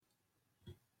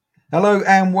Hello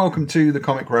and welcome to the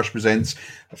Comic Rush Presents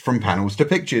From Panels to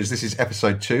Pictures. This is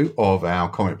episode 2 of our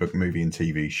comic book movie and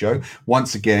TV show.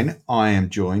 Once again, I am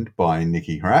joined by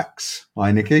Nikki Hrax.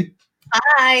 Hi, Nikki.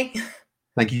 Hi.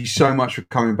 Thank you so much for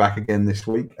coming back again this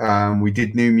week. We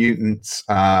did New Mutants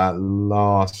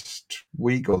last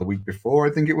week or the week before, I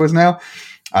think it was now,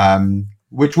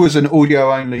 which was an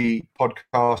audio-only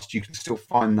podcast. You can still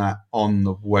find that on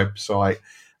the website.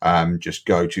 Just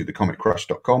go to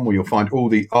thecomicrush.com where you'll find all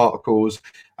the articles,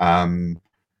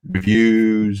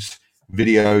 reviews,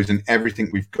 videos, and everything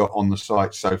we've got on the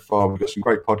site so far. We've got some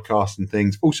great podcasts and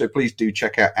things. Also, please do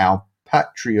check out our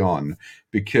Patreon,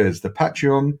 because the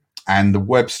Patreon and the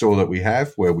web store that we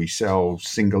have, where we sell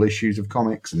single issues of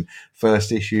comics and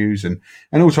first issues and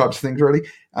all types of things, really,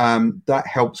 that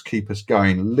helps keep us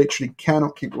going. Literally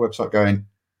cannot keep the website going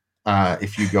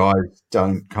if you guys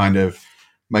don't kind of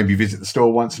maybe visit the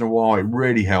store once in a while. It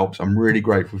really helps. I'm really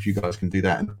grateful if you guys can do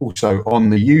that. And also on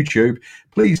the YouTube,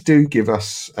 please do give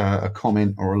us a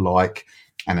comment or a like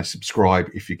and a subscribe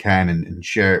if you can, and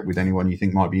share it with anyone you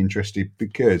think might be interested,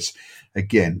 because,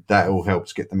 again, that all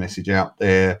helps get the message out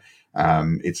there.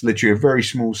 It's literally a very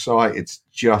small site. It's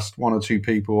just 1 or 2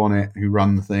 people on it who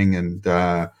run the thing, and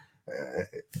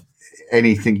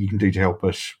anything you can do to help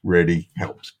us really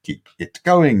helps keep it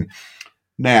going.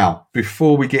 Now,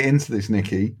 before we get into this,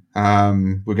 Nikki,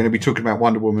 we're going to be talking about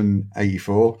Wonder Woman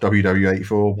 84,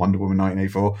 WW84, Wonder Woman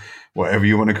 1984, whatever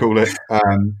you want to call it.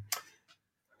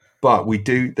 But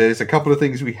there's a couple of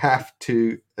things we have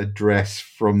to address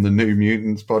from the New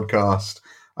Mutants podcast.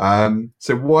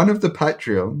 So one of the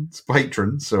patrons,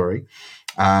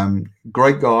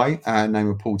 great guy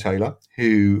named Paul Taylor,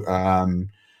 who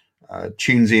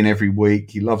tunes in every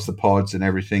week. He loves the pods and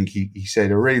everything. He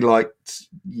said, I really liked,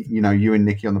 you and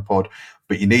Nikki on the pod,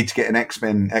 but you need to get an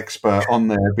X-Men expert on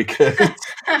there, because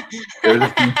there are a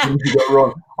few things you got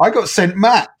wrong. I got sent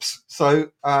maps.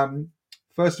 So,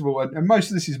 first of all, and most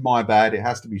of this is my bad, it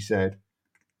has to be said.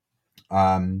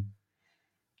 The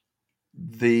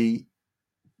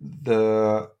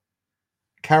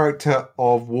character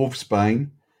of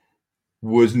Wolfsbane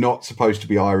was not supposed to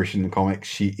be Irish in the comics.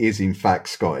 She is, in fact,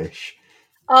 Scottish.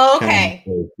 Oh, okay.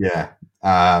 Yeah.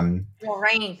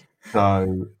 Lorraine.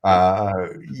 So,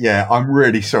 I'm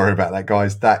really sorry about that,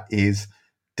 guys. That is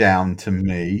down to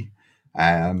me.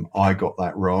 I got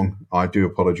that wrong. I do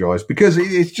apologise, because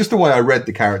it's just the way I read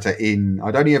the character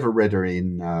I'd only ever read her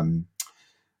in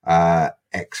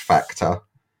X Factor,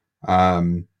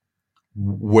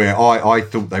 where I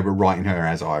thought they were writing her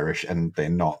as Irish, and they're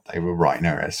not. They were writing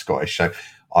her as Scottish. So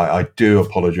I do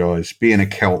apologise. Being a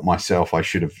Celt myself, I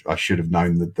should have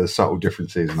known the subtle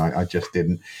differences, and I just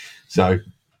didn't. So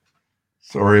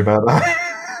sorry about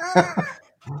that.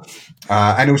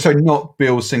 And also not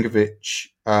Bill Sinkovich,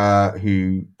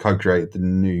 who co-created the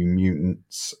New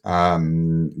Mutants.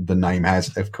 The name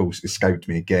has, of course, escaped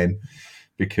me again,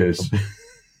 because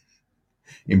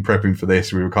in prepping for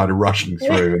this, we were kind of rushing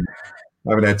through and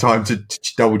haven't had time to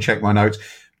double check my notes.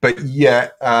 But yeah,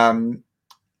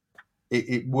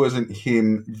 it wasn't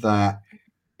him that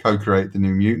co-created the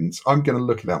New Mutants. I'm going to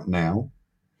look it up now.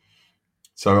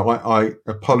 So I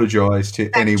apologise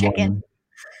to anyone.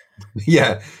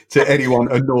 Yeah, to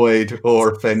anyone annoyed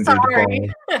or offended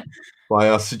by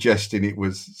us suggesting it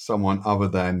was someone other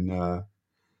than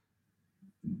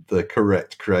the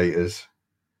correct creators.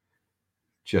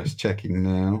 Just checking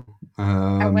now.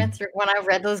 I went through, when I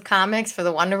read those comics for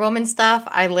the Wonder Woman stuff,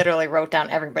 I literally wrote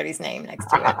down everybody's name next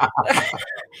to it.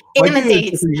 In the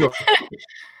dates.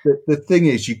 The thing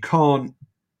is, you can't,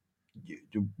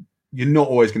 you're not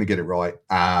always going to get it right.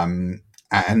 And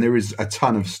there is a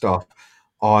ton of stuff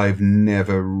I've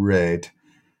never read.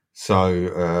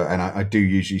 So, and I do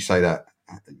usually say that,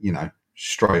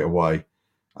 straight away.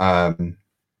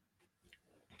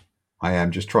 I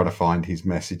am just trying to find his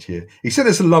message here. He sent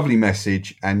us a lovely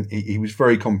message, and he was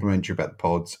very complimentary about the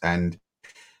pods, and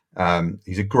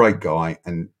he's a great guy,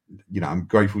 and I'm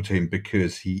grateful to him,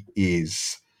 because he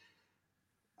is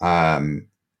one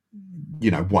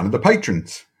of the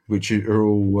patrons, which are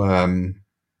all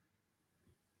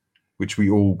which we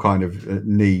all kind of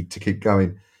need to keep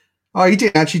going. Oh, he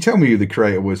didn't actually tell me who the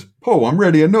creator was. Paul, I'm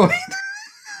really annoyed.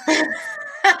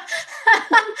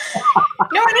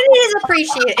 No, it is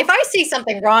appreciated. If I see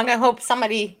something wrong, I hope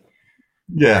somebody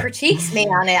critiques me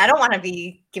on it. I don't want to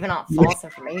be giving out false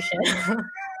information.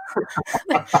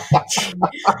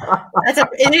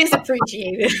 It is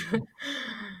appreciated.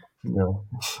 Yeah.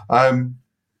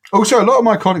 Also, a lot of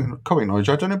my comic knowledge,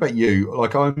 I don't know about you,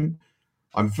 like I'm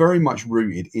very much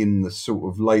rooted in the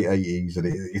sort of late 80s, and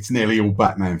it's nearly all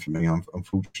Batman for me.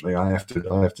 Unfortunately, I have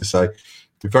to say,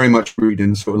 very much rooted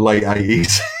in the sort of late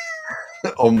 80s.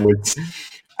 onwards.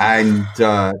 And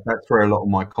that's where a lot of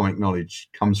my comic knowledge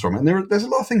comes from. And there's a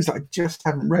lot of things that I just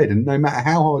haven't read. And no matter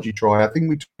how hard you try, I think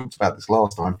we talked about this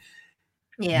last time,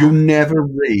 you'll never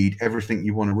read everything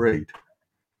you want to read.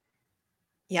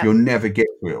 Yep. You'll never get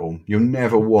to it all. You'll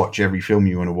never watch every film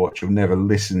you want to watch. You'll never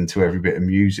listen to every bit of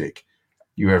music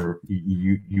you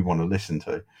want to listen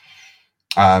to.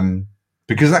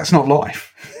 Because that's not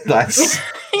life. That's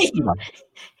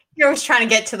You're always trying to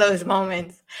get to those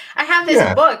moments. I have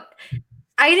this book.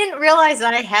 I didn't realize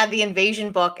that I had the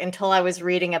Invasion book until I was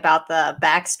reading about the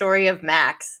backstory of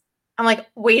Max. I'm like,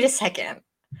 wait a second.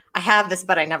 I have this,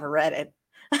 but I never read it.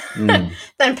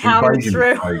 Then powered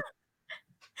through.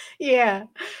 Yeah.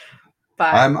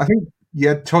 But I think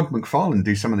Todd McFarlane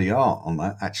do some of the art on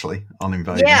that, actually, on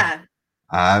Invasion.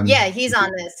 Yeah. He's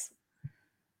on this.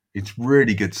 It's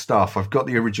really good stuff. I've got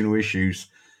the original issues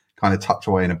kind of tucked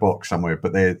away in a box somewhere,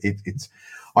 but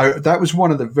that was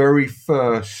one of the very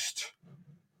first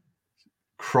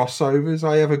crossovers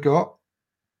I ever got.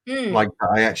 Like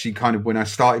I actually kind of, when I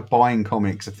started buying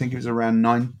comics, I think it was around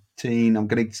I'm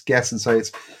going to guess and say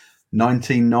it's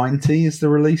 1990 is the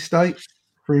release date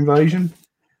for Invasion.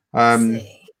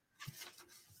 See.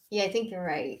 Yeah, I think you're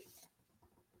right.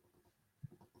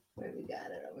 Where we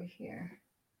got it over here?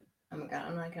 Oh my God,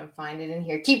 I'm not going to find it in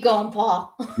here. Keep going,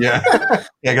 Paul. Yeah.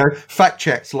 Go. Fact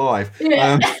checks live.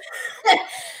 Yeah.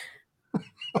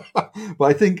 But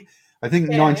I think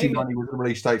 1990 was the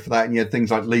release date for that, and you had things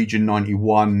like Legion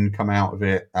 91 come out of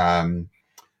it, and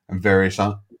various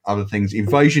other things.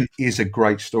 Invasion is a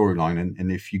great storyline,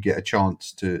 and if you get a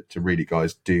chance to read it,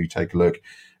 guys, do take a look.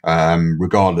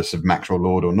 Regardless of Maxwell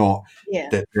Lord or not,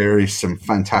 that there is some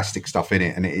fantastic stuff in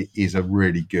it, and it is a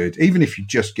really good. Even if you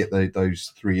just get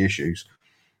those 3 issues,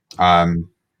 it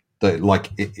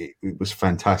was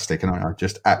fantastic, and I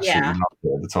just absolutely loved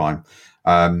it at the time.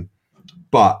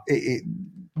 But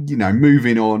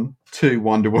moving on to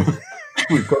Wonder Woman,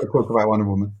 we've got to talk about Wonder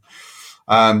Woman.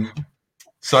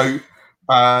 So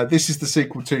this is the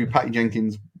sequel to Patty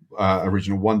Jenkins'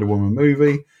 original Wonder Woman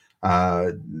movie.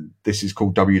 This is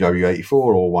called WW84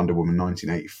 or Wonder Woman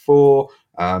 1984,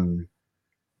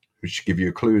 which should give you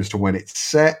a clue as to when it's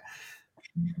set.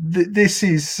 This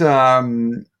is a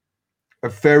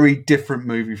very different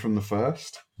movie from the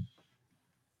first.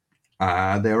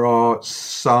 There are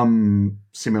some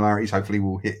similarities. Hopefully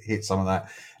we'll hit some of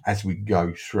that as we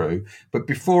go through. But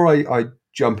before I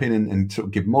jump in and sort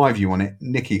of give my view on it,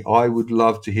 Nikki, I would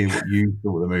love to hear what you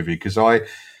thought of the movie, because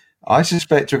I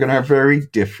suspect we're going to have very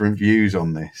different views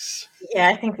on this. Yeah,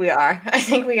 I think we are.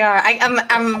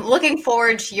 I'm looking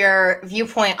forward to your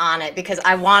viewpoint on it, because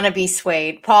I want to be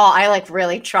swayed. Paul, I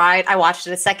really tried. I watched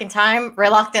it a second time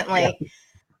reluctantly. Yeah.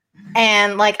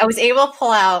 And I was able to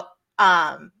pull out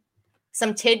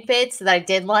some tidbits that I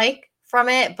did like from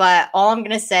it. But all I'm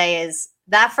going to say is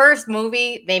that first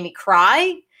movie made me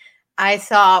cry. I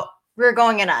thought we were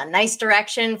going in a nice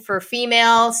direction for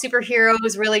female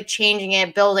superheroes, really changing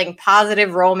it, building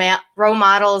positive role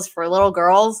models for little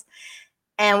girls.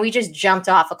 And we just jumped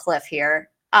off a cliff here.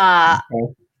 All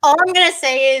I'm going to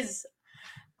say is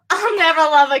I'll never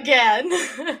love again.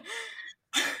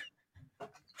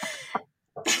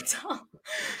 That's all.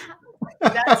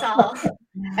 That's all.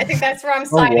 I think that's where I'm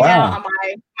signing out on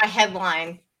my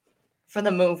headline for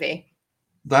the movie.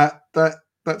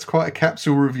 That's quite a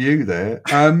capsule review there.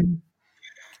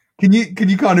 Can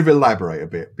you kind of elaborate a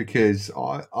bit, because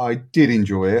I did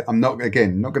enjoy it. I'm not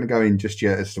going to go in just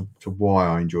yet as to why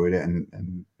I enjoyed it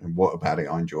and what about it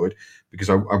I enjoyed, because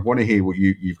I want to hear what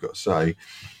you've got to say.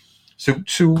 So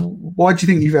why do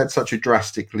you think you've had such a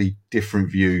drastically different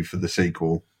view for the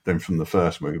sequel than from the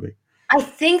first movie? I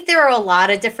think there are a lot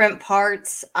of different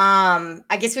parts.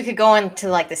 I guess we could go into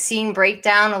the scene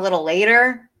breakdown a little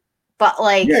later, but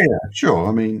yeah, sure.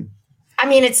 I mean,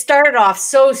 it started off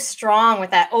so strong with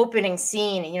that opening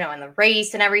scene, and the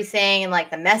race and everything, and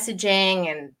the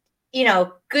messaging and,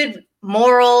 good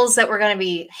morals that we're going to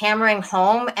be hammering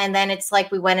home. And then it's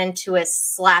we went into a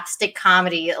slapstick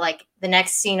comedy, the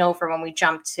next scene over when we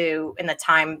jumped to in the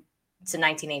time to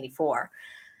 1984.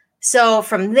 So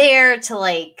from there to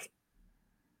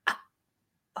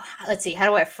let's see, how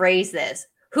do I phrase this?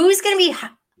 Who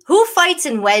fights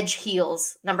in wedge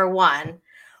heels? Number one.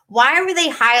 Why were they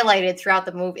highlighted throughout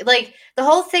the movie? The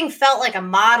whole thing felt like a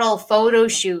model photo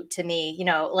shoot to me.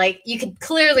 You could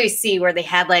clearly see where they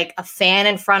had a fan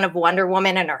in front of Wonder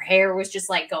Woman, and her hair was just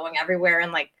going everywhere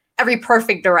in every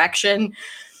perfect direction.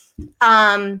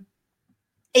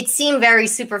 It seemed very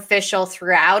superficial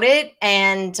throughout it.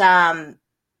 And and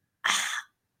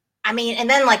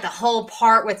then the whole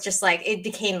part with just it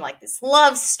became this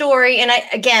love story. And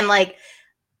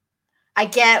I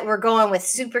get we're going with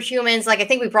superhumans. Like, I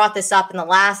think we brought this up in the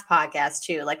last podcast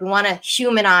too. Like, we want to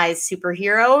humanize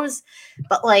superheroes,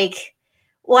 but like,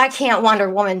 why can't Wonder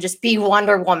Woman just be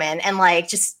Wonder Woman and like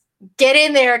just get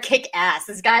in there, kick ass?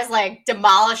 This guy's like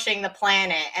demolishing the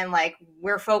planet, and like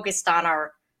we're focused on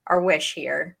our wish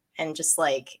here and just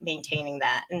like maintaining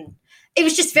that. And it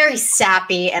was just very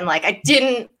sappy, and like I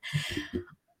didn't.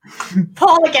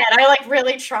 Paul, again, I like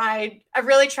really tried.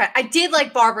 I did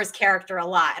like Barbara's character a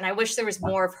lot, and I wish there was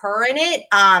more of her in it.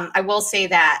 I will say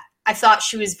that I thought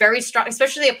she was very strong,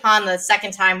 especially upon the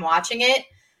second time watching it.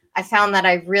 I found that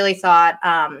I really thought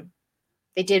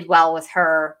they did well with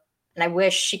her, and I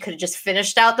wish she could have just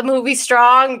finished out the movie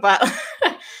strong, but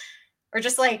or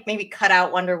just like maybe cut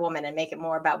out Wonder Woman and make it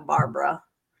more about Barbara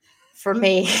for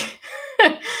me.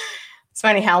 It's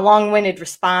funny how long-winded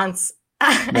response.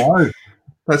 No.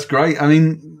 That's great. I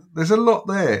mean, there's a lot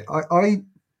there.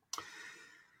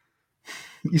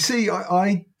 You see,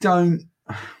 I don't.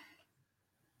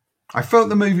 I felt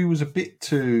the movie was a bit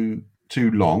too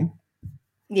long.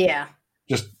 Yeah.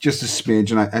 Just a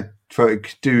smidge, and I felt it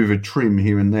could do with a trim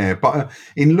here and there. But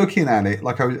in looking at it,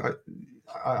 like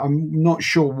I'm not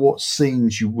sure what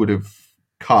scenes you would have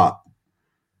cut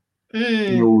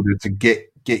in order to get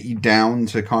you down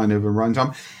to kind of a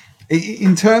runtime.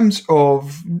 In terms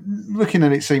of looking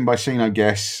at it scene by scene, I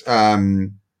guess, at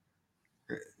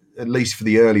least for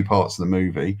the early parts of the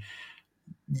movie,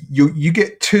 you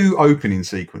get two opening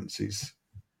sequences,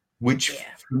 which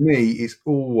for me is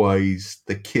always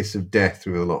the kiss of death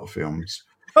with a lot of films.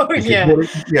 Oh, because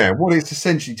what it's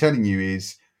essentially telling you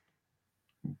is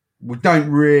we don't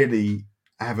really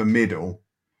have a middle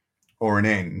or an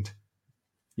end.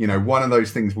 You know, one of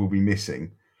those things will be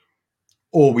missing.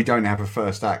 Or we don't have a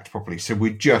first act properly, so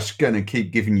we're just going to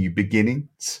keep giving you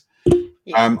beginnings.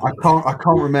 Yeah. I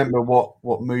can't remember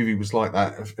what movie was like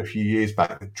that a few years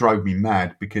back that drove me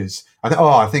mad because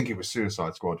I think it was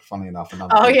Suicide Squad. Funny enough,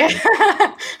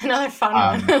 another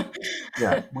fun one.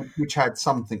 Yeah, which had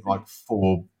something like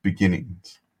 4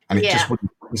 beginnings, and it just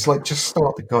wouldn't. It's like just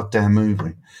start the goddamn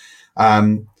movie.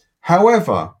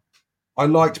 However, I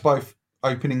liked both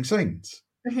opening scenes.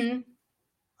 Mm-hmm.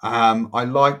 I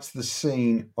liked the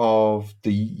scene of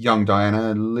the young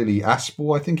Diana, Lily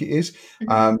Aspel, I think it is.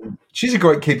 She's a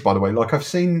great kid, by the way. Like I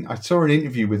saw an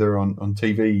interview with her on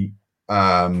TV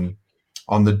on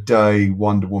the day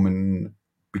Wonder Woman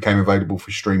became available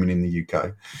for streaming in the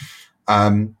UK.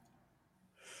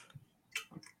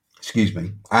 Excuse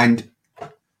me. And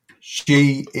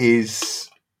she's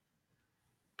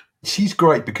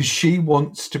great because she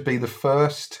wants to be the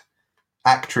first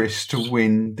actress to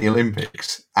win the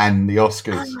Olympics and the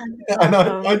Oscars. And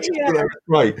I just thought that was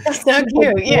great. That's so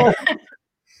cute, yeah.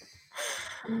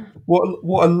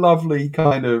 What a lovely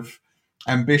kind of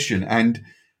ambition. And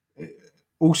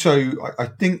also, I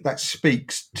think that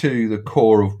speaks to the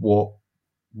core of what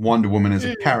Wonder Woman as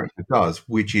a character does,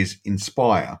 which is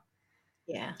inspire.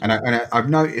 Yeah. And I've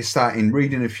noticed that in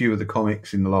reading a few of the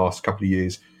comics in the last couple of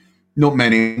years. Not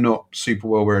many, not super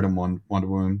well read on Wonder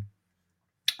Woman.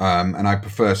 And I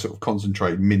prefer sort of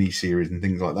concentrated mini-series and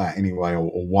things like that anyway,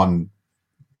 or one,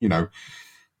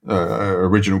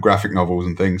 original graphic novels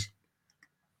and things.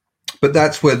 But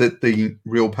that's where the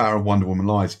real power of Wonder Woman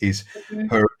lies, is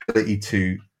her ability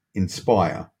to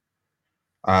inspire,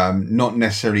 not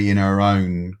necessarily in her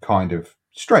own kind of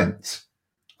strengths.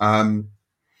 And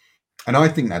I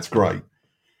think that's great.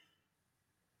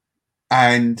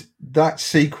 And that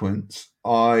sequence,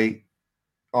 I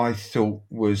thought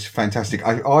was fantastic.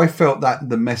 I felt that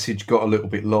the message got a little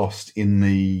bit lost in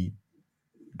the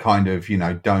kind of,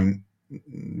 don't.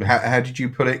 How did you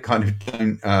put it? Kind of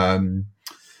don't.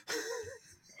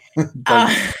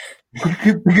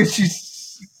 Because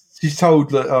she's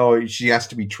told that she has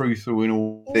to be truthful in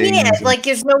all things. Yeah, like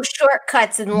there's no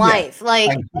shortcuts in life. Like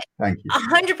thank you.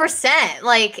 100%.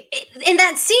 Like, and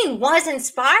that scene was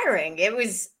inspiring. It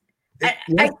was.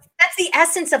 That's the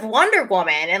essence of Wonder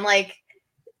Woman, and like.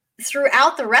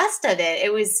 Throughout the rest of it,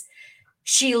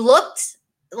 she looked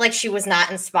like she was not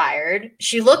inspired.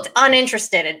 She looked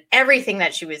uninterested in everything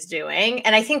that she was doing.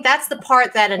 And I think that's the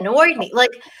part that annoyed me. Like,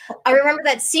 I remember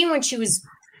that scene when she was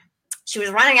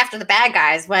running after the bad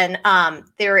guys when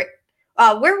they were,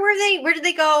 where were they? Where did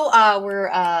they go? Where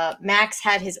Max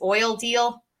had his oil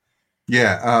deal.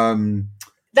 Yeah.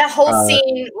 That whole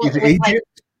scene. Is it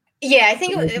Egypt? I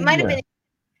think it might have been.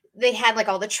 They had like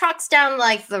all the trucks down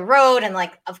like the road, and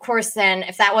like of course then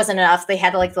if that wasn't enough, they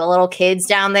had like the little kids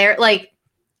down there. Like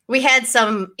we had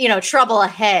some trouble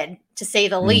ahead, to say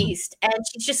the least. And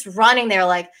she's just running there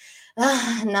like,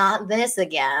 not this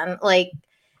again. Like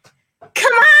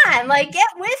come on, like get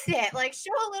with it, like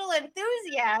show a little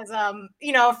enthusiasm,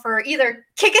 for either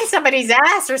kicking somebody's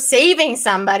ass or saving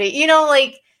somebody,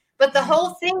 like, but the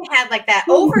whole thing had like that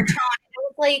overtone. It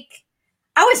was like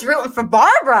I was rooting for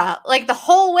Barbara like the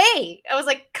whole way. I was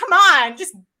like, come on,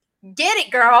 just get it,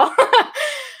 girl.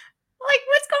 Like,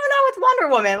 what's going on with Wonder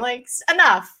Woman? Like,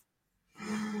 enough.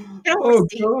 Oh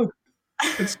God,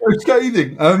 it's so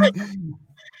scathing.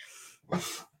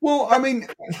 Well, I mean,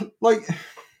 like,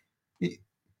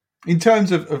 in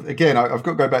terms of again, I've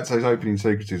got to go back to those opening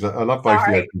sequences. I love both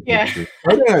the opening sequences.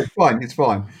 Oh, no, it's fine. It's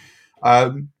fine.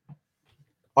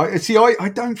 I see. I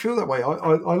don't feel that way.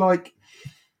 I like.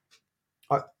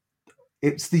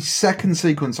 It's the second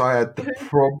sequence I had the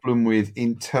problem with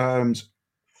in terms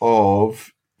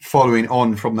of following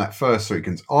on from that first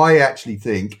sequence. I actually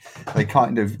think they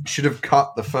kind of should have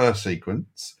cut the first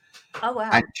sequence. Oh, wow.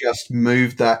 And just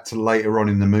moved that to later on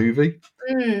in the movie.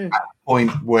 At the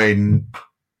point when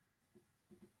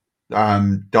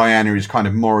Diana is kind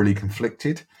of morally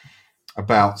conflicted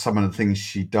about some of the things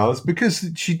she does, because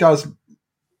she does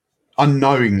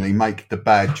unknowingly make the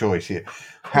bad choice here.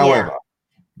 However,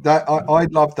 that I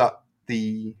love that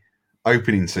the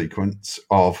opening sequence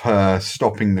of her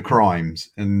stopping the crimes,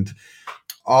 and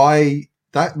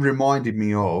that reminded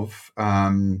me of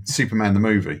Superman the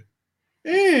movie.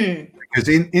 Because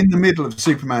in the middle of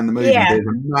Superman the movie, there's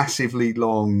a massively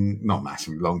long, not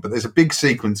massively long, but there's a big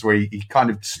sequence where he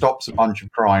kind of stops a bunch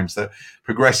of crimes that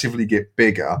progressively get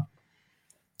bigger.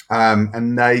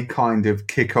 And they kind of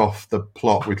kick off the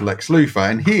plot with Lex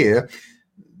Luthor. And here,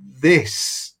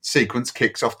 this sequence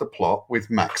kicks off the plot with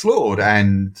Max Lord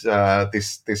and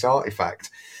this artifact.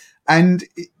 And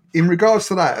in regards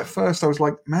to that, at first I was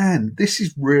like, man, this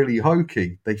is really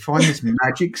hokey. They find this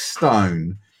magic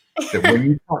stone that when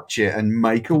you touch it and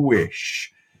make a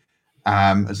wish,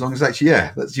 as long as that's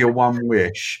your one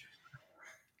wish,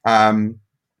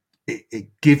 it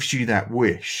gives you that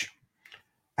wish.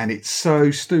 And it's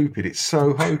so stupid. It's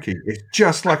so hokey. It's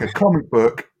just like a comic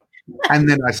book. And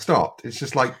then I stopped. It's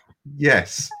just like,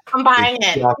 yes, I'm buying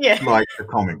it. Just like a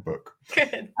comic book.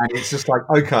 Good. And it's just like,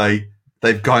 okay,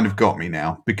 they've kind of got me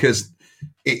now, because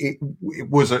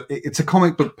it's a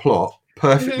comic book plot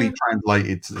perfectly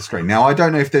translated to the screen. Now, I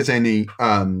don't know if there's any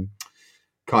kind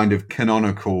of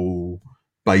canonical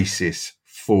basis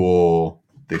for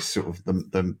this sort of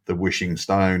the wishing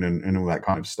stone and all that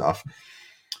kind of stuff.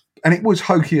 And it was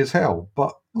hokey as hell,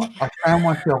 but I found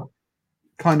myself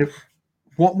kind of,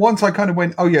 once I kind of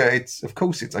went, oh yeah, it's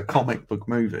a comic book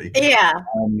movie. Yeah.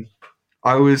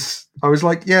 I was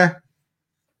like, yeah,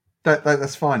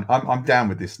 that's fine. I'm down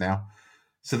with this now.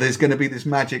 So there's going to be this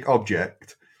magic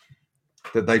object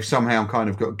that they've somehow kind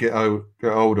of got to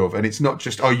get hold of, and it's not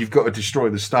just, oh, you've got to destroy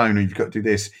the stone or you've got to do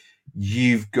this.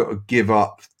 You've got to give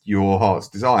up your heart's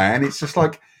desire, and it's just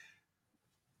like,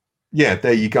 yeah,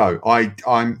 there you go.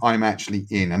 I'm actually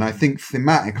in, and I think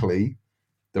thematically,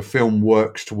 the film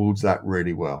works towards that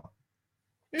really well.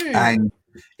 And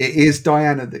it is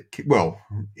Diana that,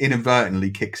 inadvertently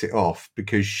kicks it off,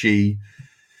 because she,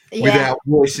 without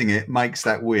voicing it, makes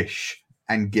that wish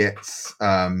and gets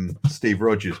Steve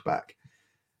Rogers back.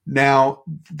 Now,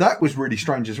 that was really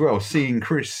strange as well, seeing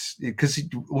Chris, because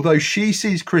although she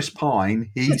sees Chris Pine,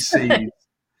 he sees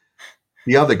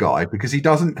the other guy, because he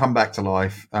doesn't come back to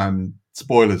life.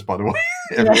 Spoilers, by the way,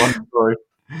 everyone. Sorry.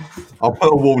 I'll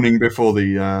put a warning before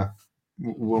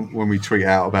when we tweet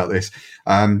out about this.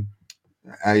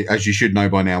 As you should know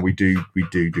by now, we do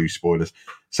spoilers.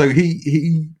 So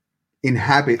he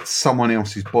inhabits someone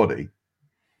else's body,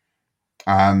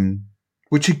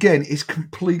 which again is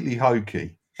completely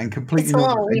hokey and completely. It's a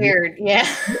little weird, yeah.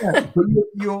 But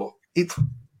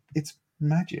it's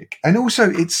magic, and also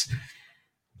it's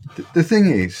the thing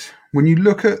is, when you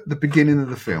look at the beginning of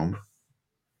the film,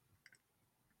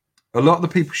 a lot of the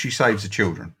people she saves are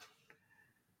children.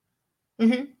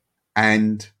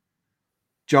 And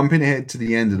jumping ahead to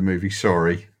the end of the movie,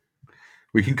 sorry,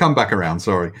 we can come back around.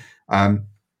 Sorry,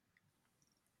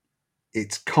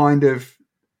 it's kind of,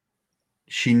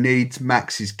 she needs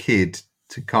Max's kid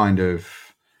to kind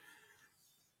of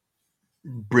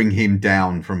bring him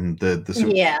down from the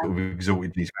sort of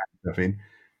exalted stuff in.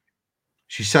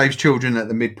 She saves children at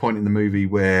the midpoint in the movie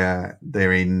where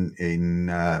they're in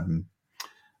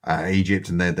Egypt,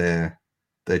 and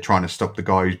they're trying to stop the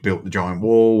guy who's built the giant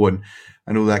wall and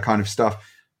all that kind of stuff.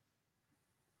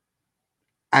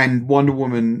 And Wonder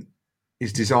Woman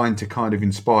is designed to kind of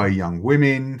inspire young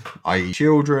women, i.e.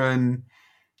 children.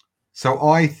 So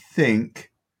I think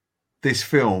this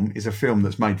film is a film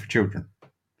that's made for children.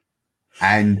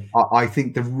 And I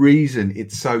think the reason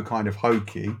it's so kind of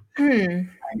hokey, and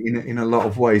in a lot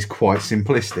of ways quite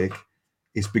simplistic,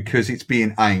 is because it's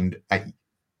being aimed at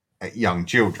young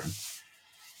children.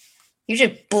 You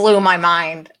just blew my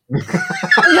mind. No,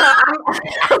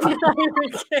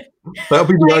 That'll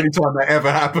be the only time that ever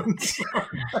happens.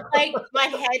 Like my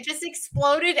head just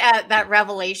exploded at that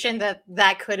revelation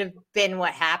that could have been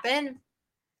what happened.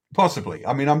 Possibly.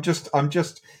 I mean, I'm just.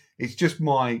 It's just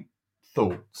my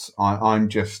thoughts. I'm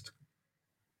just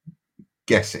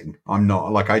guessing. I'm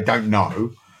not like I don't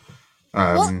know.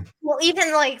 Well,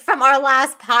 even like from our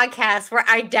last podcast, where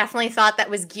I definitely thought that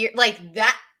was geared like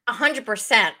that.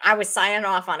 100%. I was signing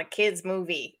off on a kids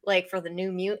movie, like for the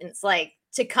New Mutants, like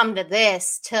to come to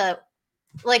this, to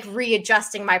like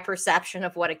readjusting my perception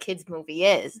of what a kids movie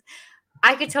is.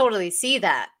 I could totally see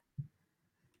that.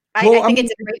 I think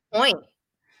it's a great point.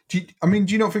 Do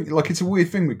you not think like it's a weird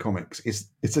thing with comics?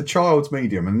 It's a child's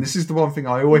medium, and this is the one thing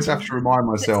I always have to remind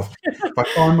myself. If I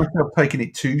find myself taking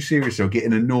it too seriously or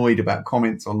getting annoyed about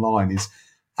comments online, is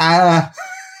oh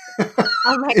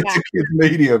my it's God. A kid's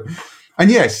medium. And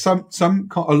yes, a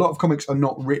lot of comics are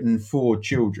not written for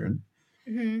children.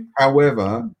 Mm-hmm.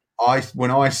 However, when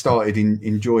I started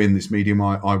enjoying this medium,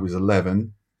 I was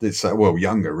 11. It's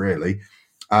younger really.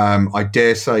 I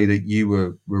dare say that you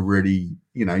were really,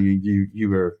 you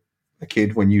were a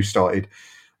kid when you started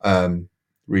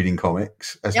reading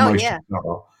comics, as most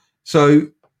are. So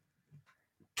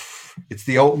it's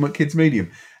the ultimate kids medium,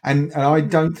 and I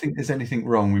don't think there's anything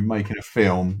wrong with making a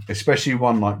film, especially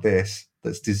one like this,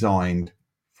 that's designed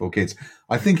for kids.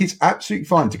 I think it's absolutely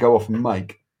fine to go off and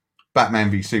make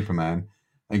Batman v Superman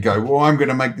and go, well, I'm going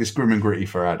to make this grim and gritty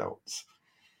for adults.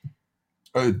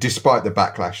 Despite the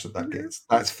backlash that gets.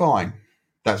 That's fine.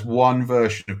 That's one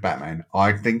version of Batman.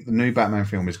 I think the new Batman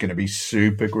film is going to be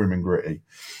super grim and gritty.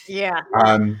 Yeah.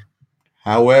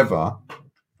 However,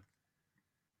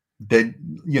 then,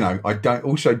 I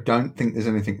don't think there's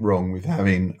anything wrong with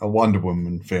having a Wonder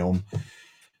Woman film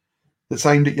that's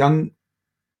aimed at young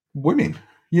women,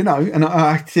 and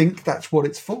I think that's what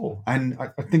it's for. And I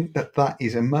think that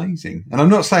is amazing. And I'm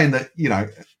not saying that,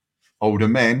 older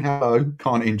men,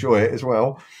 can't enjoy it as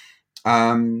well.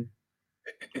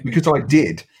 Because I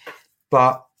did.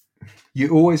 But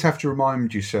you always have to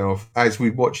remind yourself, as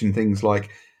we're watching things like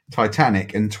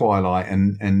Titanic and Twilight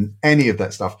and any of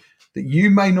that stuff, that you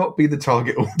may not be the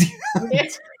target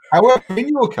audience. However, in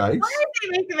your case... Why are they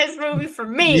making this movie for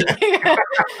me? Yeah.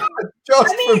 For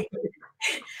me.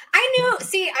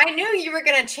 I knew you were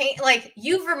going to change. Like,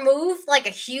 you've removed like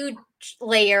a huge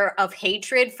layer of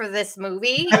hatred for this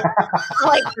movie.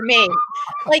 Like, for me,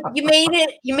 like you made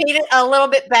it a little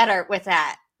bit better with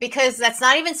that, because that's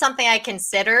not even something I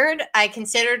considered. I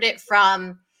considered it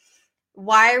from,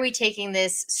 why are we taking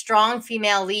this strong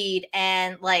female lead,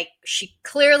 and like she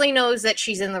clearly knows that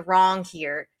she's in the wrong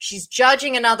here. She's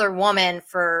judging another woman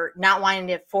for not wanting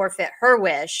to forfeit her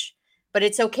wish, but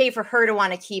it's okay for her to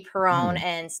want to keep her own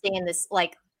and stay in this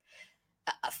like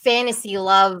fantasy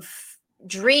love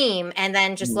dream, and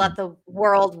then just let the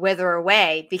world wither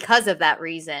away because of that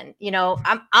reason.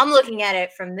 I'm looking at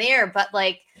it from there, but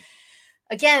like,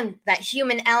 again, that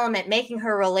human element, making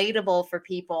her relatable for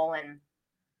people, and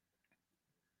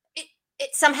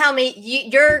it somehow made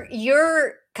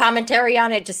your commentary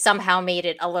on it just somehow made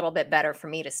it a little bit better for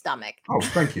me to stomach. Oh,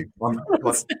 thank you.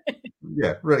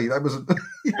 Yeah, really, that wasn't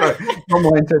not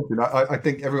my intention. I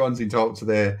think everyone's entitled to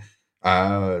their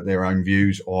own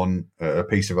views on a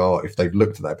piece of art if they've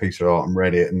looked at that piece of art and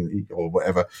read it or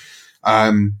whatever.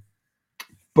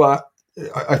 But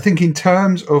I think in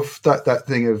terms of that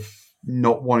thing of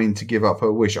not wanting to give up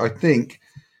her wish, I think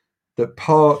that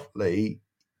partly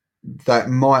that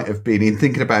might have been, in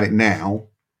thinking about it now,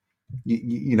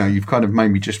 you've kind of made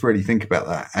me just really think about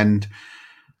that. And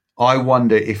I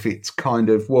wonder if it's kind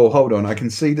of, well, hold on, I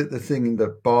can see that the thing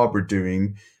that Barbara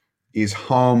doing is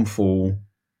harmful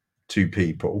to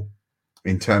people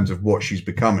in terms of what she's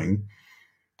becoming,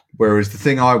 whereas the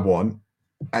thing I want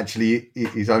actually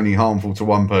is only harmful to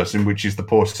one person, which is the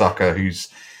poor sucker whose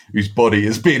body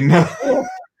has been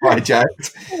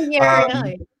hijacked. Yeah,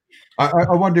 really.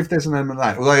 I wonder if there's an element of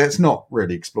that, although it's not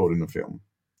really explored in the film.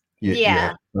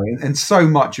 Yeah. And so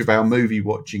much of our movie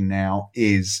watching now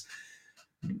is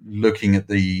looking at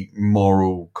the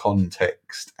moral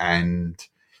context and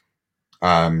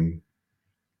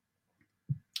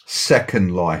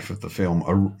second life of the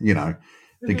film,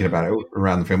 thinking about it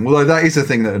around the film. Although that is a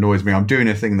thing that annoys me. I'm doing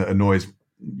a thing that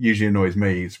usually annoys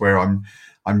me. It's where I'm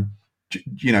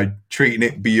treating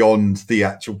it beyond the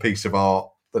actual piece of art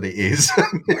that it is.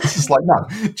 It's just like, no,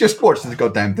 just watch the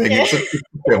goddamn thing. It's a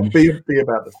film. Be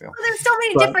about the film. Well, there's so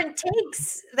many different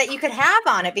takes that you could have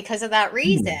on it because of that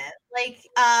reason. Like,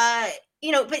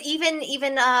 but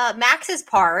even Max's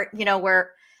part,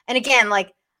 where And again,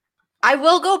 like, I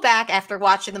will go back after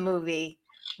watching the movie,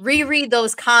 reread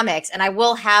those comics, and I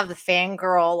will have the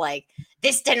fangirl, like,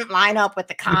 this didn't line up with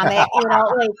the comic, you know,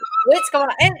 like, what's going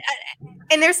on?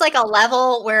 And there's like a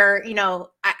level where, you know,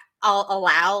 I'll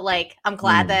allow, like, I'm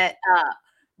glad that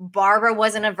Barbara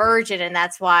wasn't a virgin, and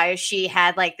that's why she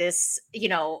had like this, you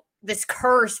know, this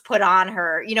curse put on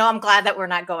her. You know, I'm glad that we're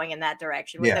not going in that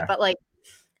direction with it. But like,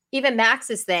 even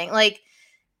Max's thing, like,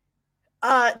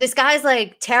 this guy's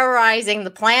like terrorizing the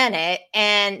planet,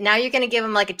 and now you're going to give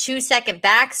him like a 2-second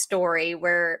backstory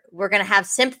where we're going to have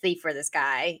sympathy for this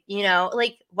guy. You know,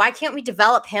 like, why can't we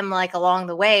develop him like along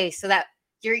the way so that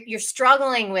you're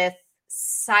struggling with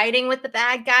siding with the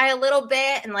bad guy a little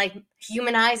bit and like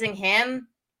humanizing him?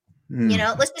 You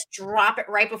know, let's just drop it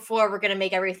right before we're going to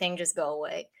make everything just go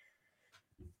away.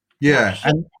 Yeah,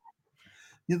 and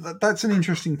that's an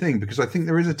interesting thing, because I think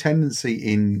there is a tendency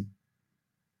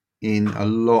in a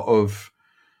lot of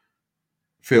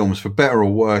films, for better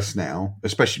or worse now,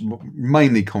 especially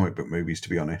mainly comic book movies, to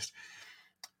be honest,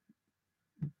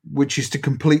 which is to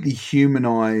completely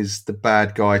humanize the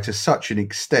bad guy to such an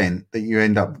extent that you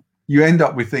end up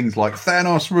with things like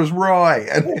Thanos was right.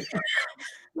 And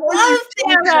love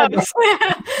Thanos.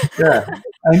 Yeah,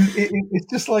 and it's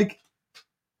just like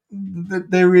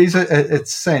there is a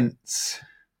sense.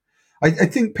 I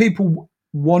think people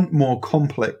want more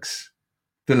complex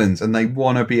villains, and they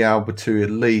want to be able to at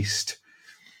least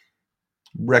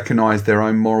recognize their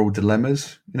own moral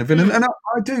dilemmas in a villain. And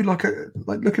I do like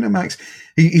looking at Max.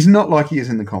 He's not like he is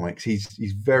in the comics.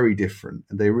 He's very different,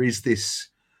 and there is this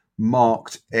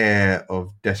marked air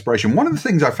of desperation. One of the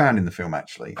things I found in the film,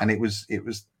 actually, and it was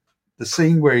the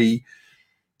scene where he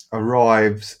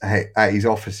arrives at his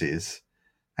offices,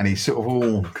 and he's sort of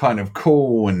all kind of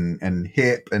cool and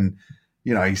hip, and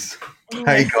you know, he's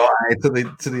hey guy to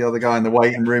the other guy in the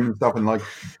waiting room and stuff, and like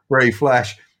very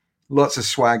flash, lots of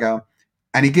swagger.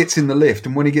 And he gets in the lift,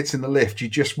 and when he gets in the lift, you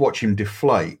just watch him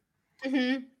deflate.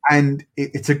 And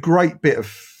it's a great bit of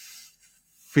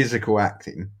physical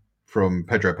acting from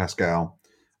Pedro Pascal.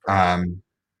 And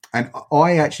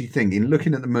I actually think, in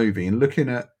looking at the movie and looking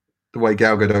at the way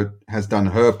Gal Gadot has done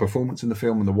her performance in the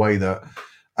film and the way that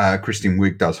Kristen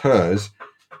Wiig does hers,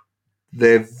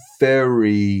 they're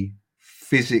very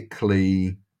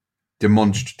physically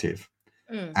demonstrative.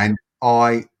 And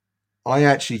I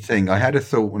actually think, I had a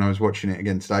thought when I was watching it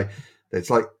again today, that it's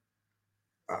like,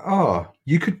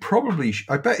 you could probably,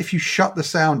 I bet if you shut the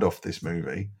sound off this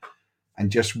movie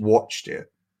and just watched it,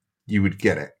 you would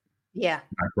get it. Yeah.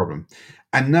 No problem.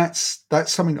 And that's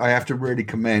something I have to really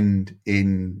commend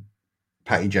in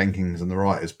Patty Jenkins and the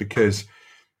writers, because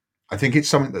I think it's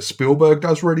something that Spielberg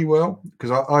does really well.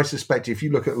 Because I suspect if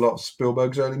you look at a lot of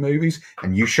Spielberg's early movies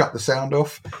and you shut the sound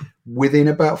off, within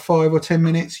about 5 or 10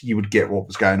 minutes, you would get what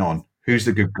was going on. Who's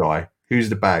the good guy? Who's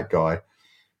the bad guy?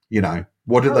 You know,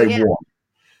 what do they want?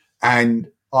 And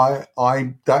I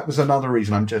that was another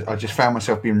reason I just found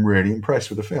myself being really impressed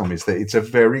with the film, is that it's a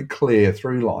very clear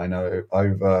through line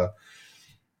over,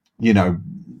 you know,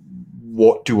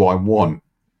 what do I want?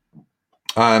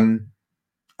 And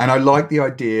I like the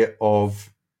idea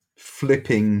of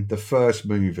flipping the first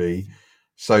movie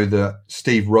so that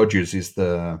Steve Rogers is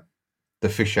the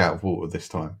fish out of water this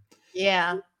time.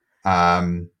 Yeah.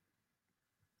 I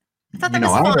thought that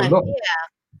was fun.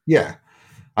 Yeah.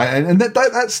 And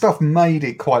that stuff made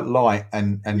it quite light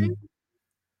and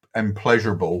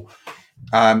pleasurable.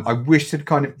 I wish they'd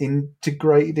kind of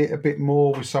integrated it a bit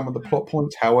more with some of the plot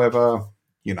points. However,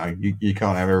 you know, you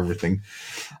can't have everything.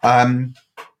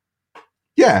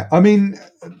 Yeah, I mean,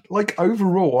 like,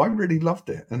 overall, I really loved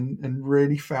it and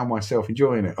really found myself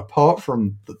enjoying it. Apart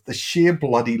from the sheer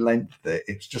bloody length of it,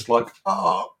 it's just like,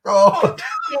 oh god,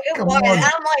 come on. I'm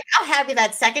like, I'm happy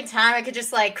that second time I could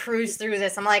just like cruise through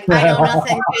this. I'm like, I know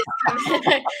nothing is coming.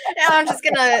 And I'm just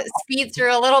gonna speed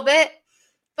through a little bit.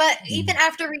 But even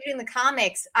after reading the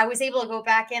comics, I was able to go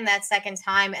back in that second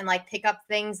time and like pick up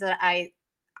things that I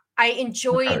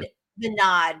enjoyed. The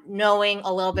nod, knowing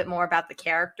a little bit more about the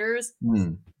characters,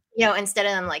 you know, instead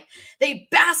of them like, they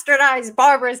bastardized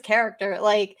Barbara's character.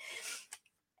 Like,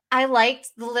 I liked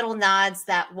the little nods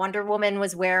that Wonder Woman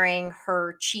was wearing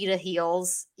her cheetah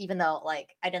heels, even though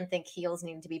like I didn't think heels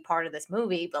needed to be part of this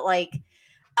movie, but like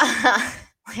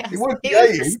it was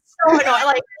just so annoying.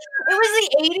 Like, it was the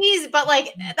 80s, but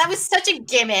like that was such a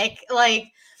gimmick,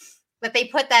 like, that they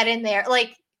put that in there.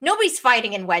 Like, nobody's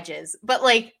fighting in wedges, but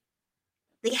like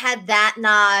they had that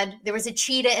nod. There was a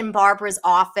cheetah in Barbara's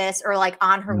office, or like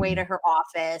on her way to her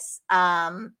office.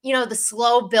 You know, the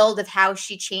slow build of how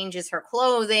she changes her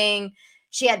clothing.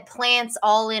 She had plants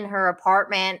all in her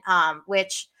apartment,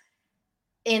 which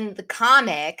in the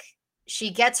comic, she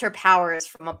gets her powers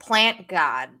from a plant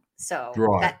god. So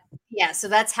Right. so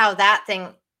that's how that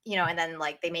thing, and then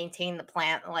like they maintain the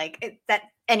plant, that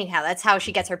anyhow, that's how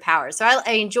she gets her powers. So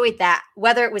I enjoyed that.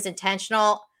 Whether it was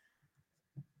intentional,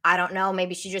 I don't know.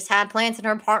 Maybe she just had plants in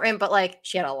her apartment, but like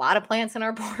she had a lot of plants in her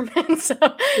apartment. So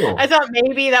Sure. I thought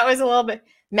maybe that was a little bit.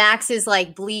 Max is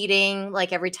like bleeding,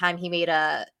 like every time he made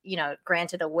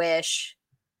granted a wish,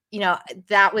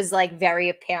 that was like very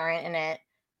apparent in it.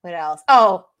 What else?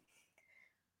 Oh,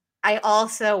 I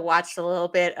also watched a little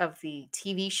bit of the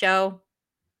TV show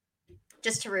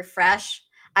just to refresh.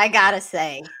 I gotta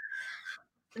say,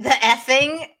 the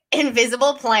effing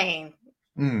invisible plane.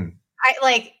 Mm. I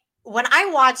like when I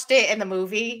watched it in the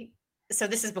movie. So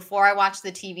this is before I watched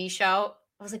the TV show.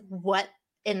 I was like, what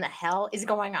in the hell is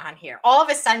going on here? All of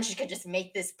a sudden, she could just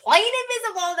make this plane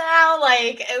invisible now.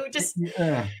 Like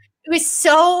Yeah. it was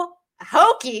so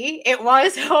hokey. It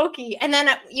was hokey. And then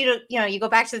you go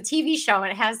back to the TV show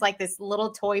and it has like this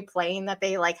little toy plane that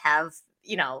they like have,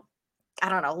 I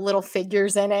don't know, little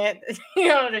figures in it,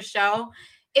 to show.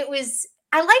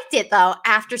 I liked it though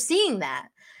after seeing that.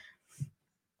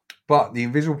 But the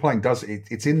invisible plane does it.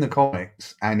 It's in the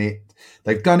comics, and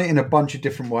they've done it in a bunch of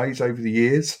different ways over the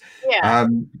years. Yeah.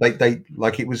 They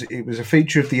like it was a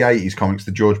feature of the '80s comics,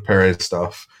 the George Perez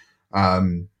stuff,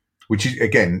 which is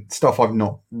again stuff I've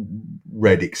not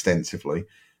read extensively,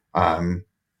 and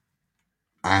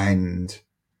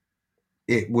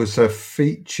it was a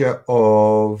feature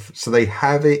of. So they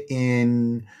have it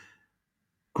in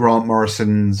Grant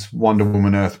Morrison's Wonder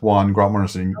Woman Earth One. Grant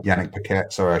Morrison, Yannick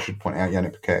Paquette. Sorry, I should point out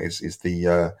Yannick Paquette is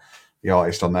the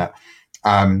artist on that.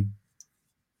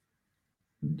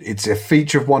 It's a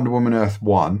feature of Wonder Woman Earth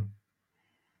One.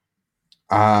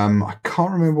 I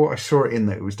can't remember what I saw it in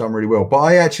that it was done really well, but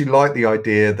I actually like the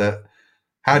idea that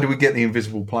how do we get the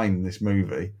invisible plane in this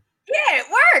movie? Yeah, it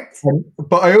worked.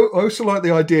 But I also like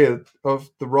the idea of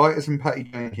the writers and Patty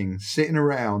Jenkins sitting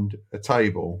around a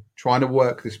table trying to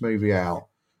work this movie out.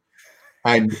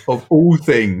 And of all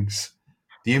things,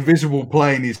 the invisible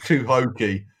plane is too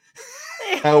hokey.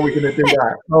 How are we going to do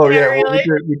that? Oh, yeah, really? what we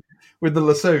do it with the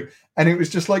lasso. And it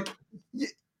was just like,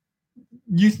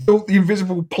 you thought the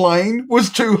invisible plane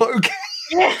was too hokey?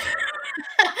 Yeah.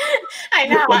 I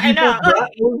know.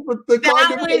 That was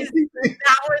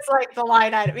that was like the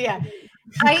line item. Yeah.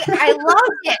 I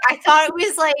loved it. I thought it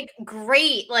was like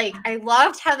great. Like I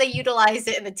loved how they utilized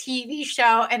it in the TV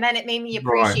show, and then it made me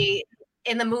appreciate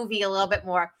in the movie a little bit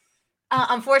more.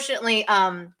 Unfortunately,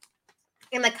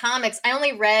 in the comics, I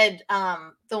only read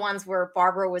the ones where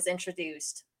Barbara was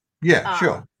introduced. Yeah,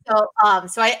 sure.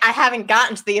 So I haven't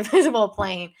gotten to the invisible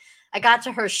plane. I got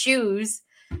to her shoes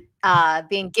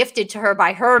being gifted to her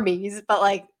by Hermes, but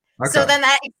like so then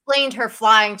that explained her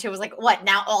flying to was like what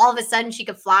now all of a sudden she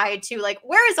could fly to like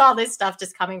where is all this stuff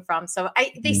just coming from? So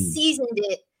they seasoned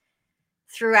it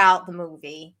throughout the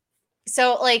movie.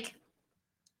 So like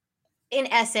in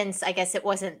essence, I guess it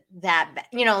wasn't that bad.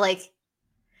 Like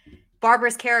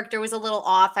Barbara's character was a little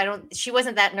off. She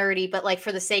wasn't that nerdy, but like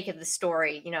for the sake of the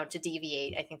story, to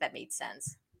deviate, I think that made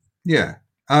sense. Yeah.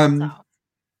 And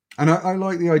I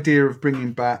like the idea of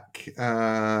bringing back,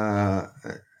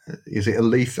 is it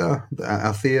Althea,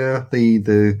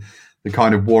 the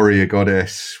kind of warrior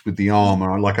goddess with the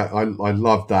armor. I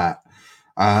love that.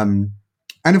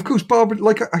 And of course, Barbara,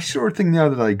 like I saw a thing the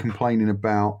other day complaining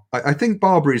about, I think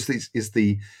Barbara is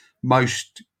the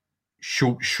most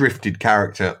short shrifted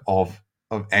character of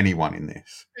anyone in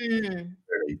this,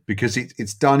 really, because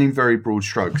it's done in very broad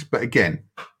strokes. But again,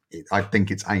 I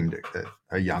think it's aimed at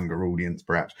a younger audience,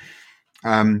 perhaps.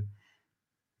 But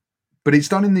it's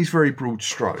done in these very broad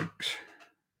strokes.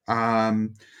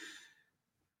 And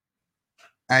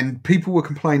people were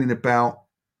complaining about,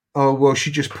 oh, well,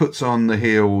 she just puts on the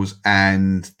heels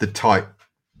and the tight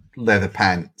leather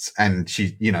pants and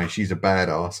she's a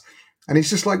badass. And it's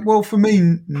just like, well, for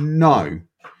me, no,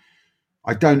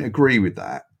 I don't agree with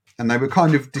that. And they were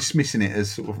kind of dismissing it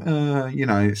as sort of,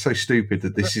 it's so stupid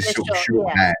that this is sort of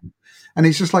shorthand. Yeah. And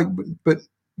it's just like, but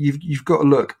you've got to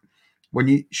look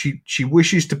when she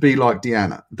wishes to be like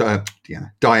Diana.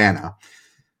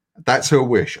 That's her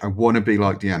wish. I want to be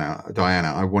like Diana.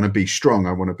 I want to be strong.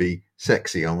 I want to be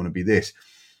sexy. I want to be this.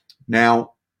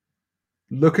 Now,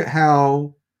 look at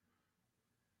how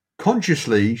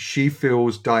consciously she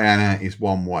feels Diana is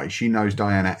one way. She knows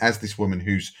Diana as this woman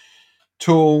who's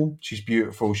tall, she's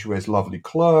beautiful, she wears lovely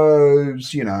clothes,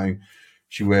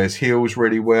 she wears heels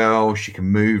really well, she can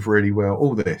move really well,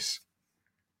 all this.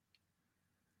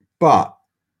 But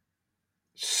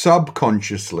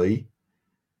subconsciously,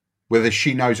 whether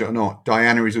she knows it or not,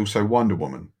 Diana is also Wonder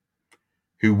Woman,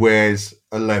 who wears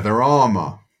a leather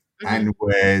armor, and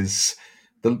wears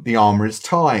the armor is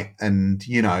tight, and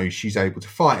she's able to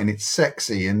fight, and it's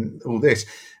sexy, and all this,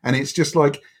 and it's just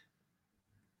like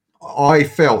I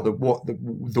felt that what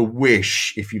the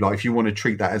wish, if you like, if you want to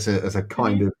treat that as a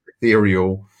kind of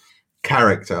ethereal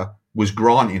character, was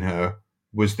granting her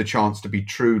was the chance to be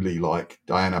truly like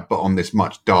Diana, but on this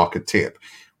much darker tip,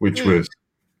 which was,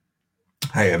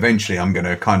 hey, eventually I'm going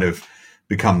to kind of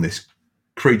become this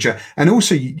creature. And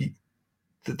also,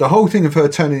 the whole thing of her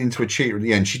turning into a cheetah at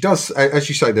the end, she does, as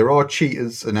you say, there are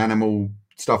cheetahs and animal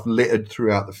stuff littered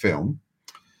throughout the film.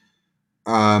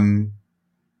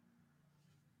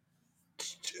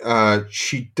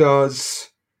 She does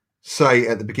say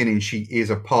at the beginning she is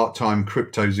a part-time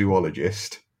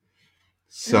cryptozoologist.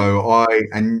 So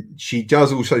and she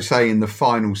does also say in the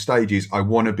final stages, I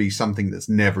want to be something that's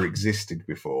never existed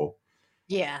before.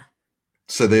 Yeah.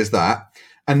 So there's that.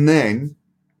 And then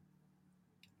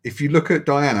if you look at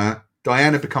Diana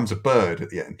becomes a bird at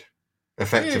the end,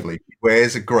 effectively. She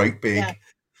wears a great big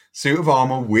suit of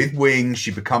armor with wings.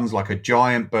 She becomes like a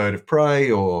giant bird of prey,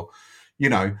 or,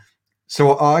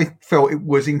 so I felt it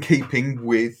was in keeping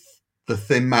with the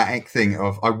thematic thing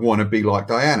of I want to be like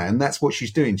Diana, and that's what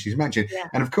she's doing. She's imagining,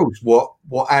 and of course, what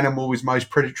animal is most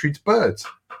predatory to birds?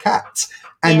 Cats.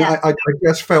 And I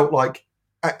just felt like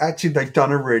actually they've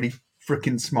done a really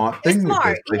freaking smart thing with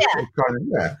this.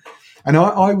 And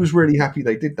I was really happy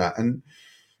they did that. And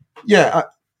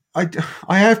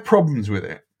I have problems with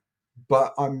it,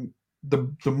 but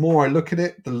the more I look at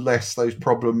it, the less those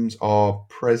problems are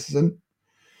present.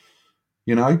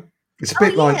 It's a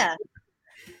bit like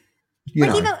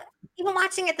even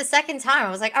watching it the second time, I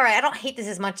was like, all right, I don't hate this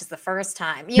as much as the first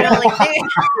time. Like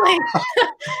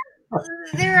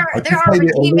there are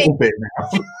redeeming a little bit now.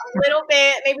 a little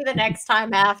bit, maybe the next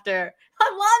time after.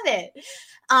 I love it.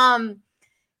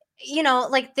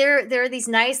 Like there are these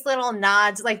nice little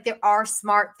nods, like there are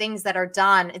smart things that are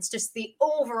done. It's just the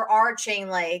overarching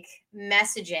like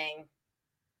messaging,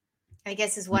 I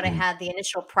guess, is what I had the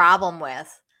initial problem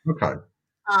with. Okay.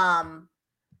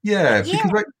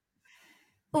 Because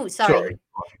oh, sorry.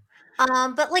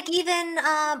 But like even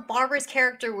Barbara's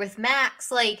character with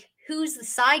Max, like who's the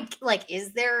side? Like,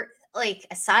 is there like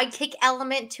a sidekick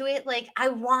element to it? Like, I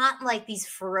want like these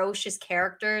ferocious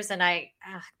characters, and I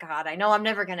know I'm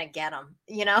never gonna get them.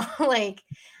 Like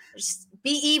just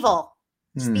be evil,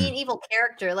 just be an evil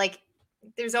character. Like,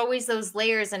 there's always those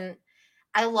layers, and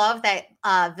I love that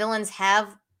villains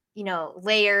have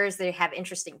layers. They have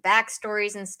interesting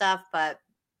backstories and stuff, but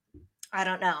I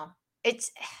don't know.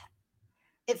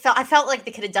 I felt like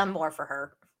they could have done more for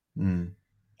her in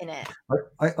it.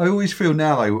 I always feel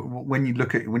now, though, when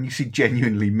you see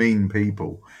genuinely mean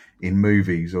people in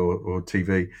movies or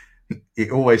TV,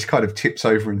 it always kind of tips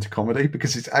over into comedy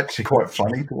because it's actually quite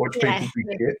funny to watch people be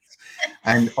kids.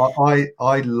 And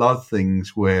I love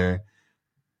things where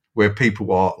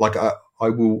people are like, I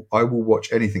will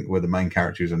watch anything where the main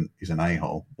character is an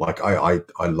a-hole. Like I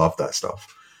love that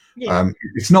stuff.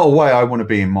 It's not a way I want to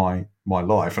be in my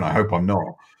life, and I hope I'm not.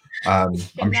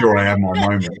 I'm sure I have my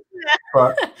moments,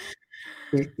 but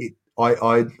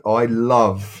I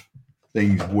love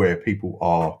things where people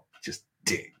are just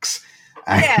dicks,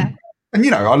 and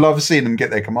I love seeing them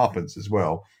get their comeuppance as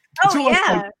well.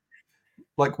 It's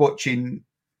like watching.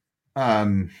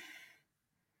 I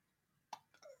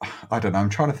don't know. I'm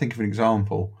trying to think of an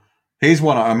example. Here's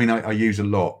one. I use a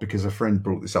lot because a friend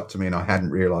brought this up to me, and I hadn't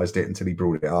realised it until he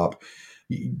brought it up.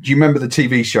 Do you remember the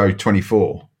TV show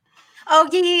 24? Oh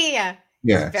yeah.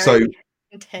 Yeah. So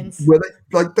intense. Where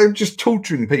they're just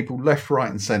torturing people left, right,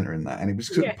 and centre in that, and it was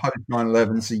post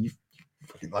 9/11. So you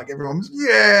fucking like everyone was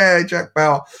Jack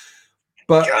Bauer,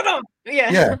 but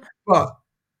but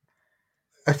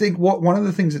I think one of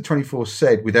the things that 24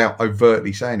 said without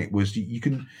overtly saying it was you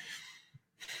can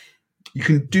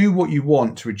do what you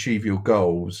want to achieve your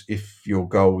goals if your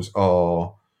goals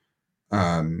are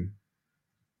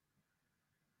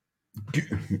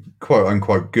quote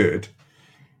unquote good,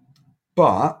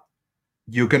 but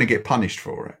you're going to get punished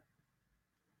for it.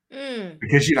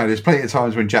 Because there's plenty of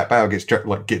times when Jack Bauer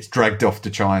gets dragged off to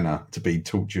China to be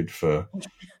tortured for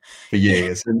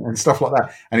years and stuff like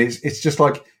that, and it's just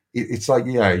like it's like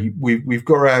we've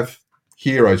got to have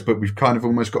heroes, but we've kind of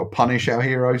almost got to punish our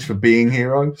heroes for being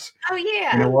heroes. Oh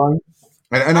yeah, in a way.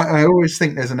 And I always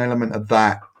think there's an element of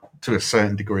that to a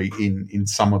certain degree in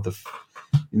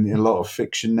a lot of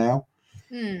fiction now.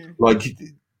 Like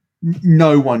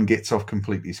no one gets off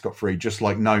completely scot-free, just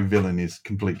like no villain is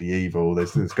completely evil.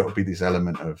 There's got to be this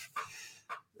element of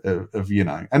and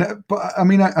but I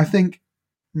mean I think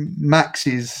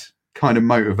Max's kind of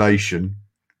motivation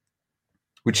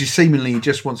which is seemingly he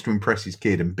just wants to impress his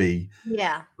kid and be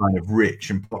Yeah. kind of rich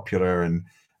and popular and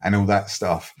all that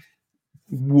stuff,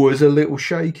 was a little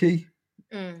shaky,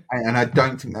 Mm. and I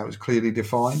don't think that was clearly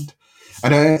defined.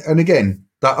 And again,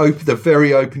 the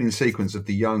very opening sequence of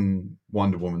the young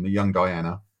Wonder Woman, the young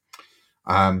Diana,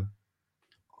 um,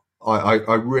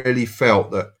 I really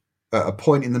felt that at a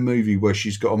point in the movie where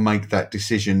she's got to make that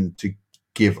decision to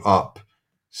give up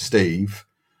Steve,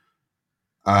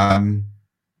 um,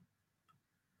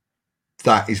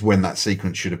 that is when that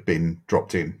sequence should have been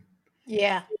dropped in.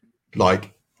 Yeah.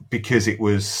 Like, because it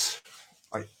was,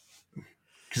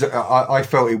 because I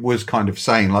felt it was kind of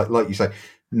saying, like you say,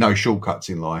 no shortcuts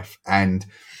in life, and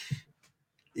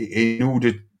in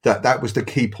order that was the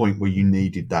key point where you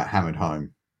needed that hammered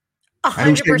home, and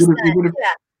also 100%. it would have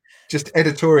Yeah. just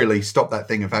editorially stopped that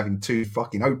thing of having two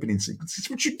fucking opening sequences,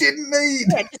 which you didn't need.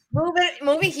 Yeah, just move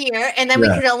it here, and then we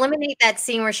could eliminate that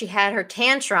scene where she had her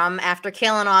tantrum after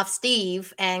killing off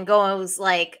Steve and goes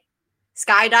like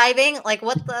skydiving. Like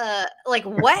what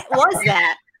what was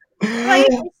that? Like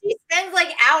she spends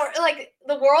like hours, like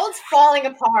the world's falling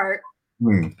apart,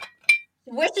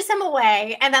 wishes him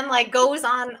away, and then like goes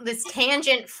on this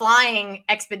tangent flying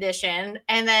expedition,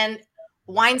 and then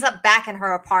winds up back in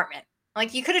her apartment.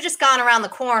 Like you could have just gone around the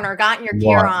corner, gotten your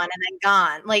gear on, and then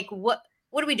gone. Like what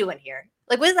are we doing here?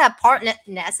 Like was that part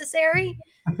necessary?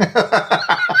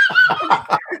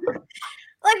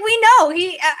 Like we know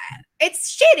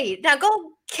it's shitty. Now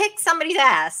go kick somebody's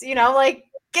ass. Like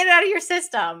get it out of your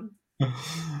system.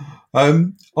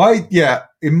 On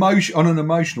an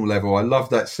emotional level, I love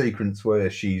that sequence where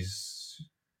she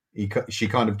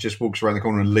kind of just walks around the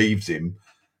corner and leaves him,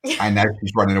 and as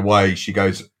she's running away, she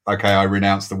goes, "Okay, I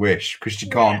renounce the wish," because she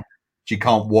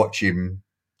can't watch him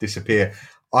disappear.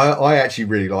 I actually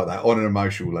really like that on an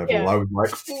emotional level. Yeah. I was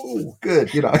like, "Oh, good,"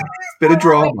 bit of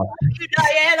drama. You,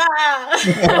 Diana.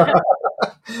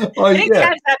 I didn't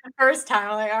catch that the first time.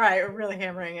 I'm like, all right, we're really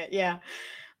hammering it, yeah.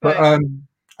 But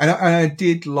and I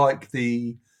did like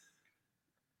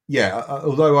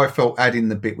although I felt adding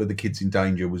the bit with the kids in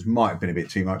danger might have been a bit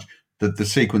too much. The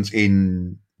sequence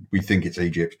in We Think It's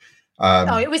Egypt.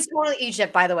 No, it was totally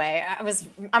Egypt, by the way.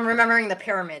 I'm remembering the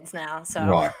pyramids now. So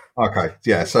right, okay,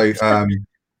 yeah. So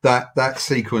that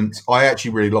sequence I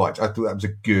actually really liked. I thought that was a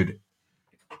good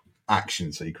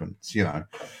action sequence,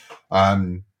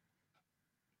 and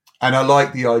I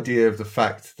like the idea of the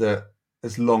fact that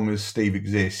as long as Steve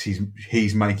exists,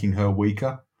 he's making her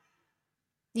weaker.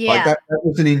 Yeah, like that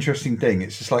was an interesting thing.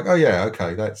 It's just like, oh yeah,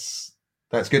 okay, that's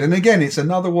good. And again, it's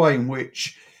another way in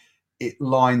which it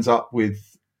lines up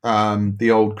with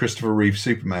the old Christopher Reeve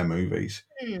Superman movies,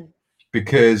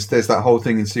 because there's that whole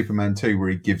thing in Superman 2 where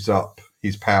he gives up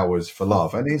his powers for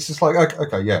love, and it's just like,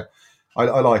 okay, yeah, I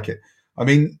like it. I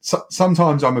mean,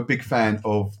 sometimes I'm a big fan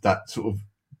of that sort of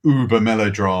uber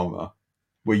melodrama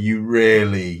where you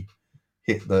really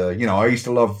hit the, I used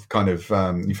to love kind of,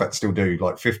 in fact, still do,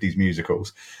 like 50s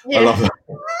musicals. Yeah. I love that.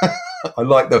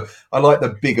 I like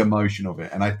the big emotion of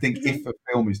it, and I think if a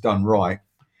film is done right,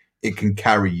 it can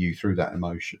carry you through that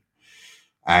emotion,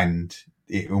 and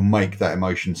it will make that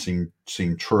emotion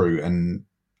seem true. And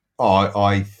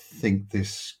I think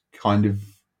this kind of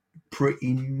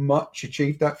pretty much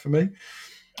achieved that for me.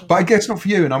 But I guess not for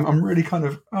you, and I'm really kind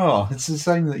of, it's the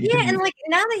same that you didn't. And like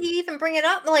now that you even bring it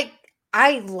up, like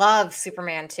I love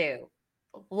Superman 2.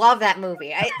 Love that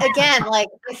movie. I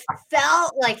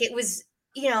felt like it was,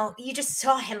 you just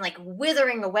saw him like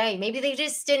withering away. Maybe they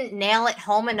just didn't nail it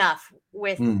home enough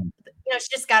with, she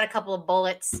just got a couple of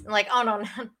bullets. And like, oh no,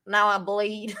 now I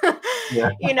bleed. Yeah.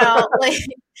 Like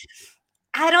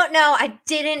I don't know. I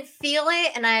didn't feel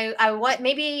it, and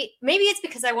maybe it's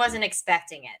because I wasn't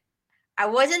expecting it. I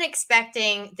wasn't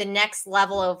expecting the next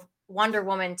level of Wonder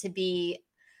Woman to be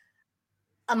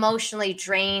emotionally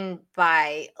drained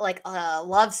by like a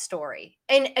love story.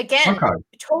 And again,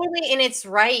 totally in its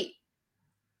right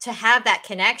to have that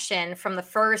connection from the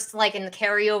first, like in the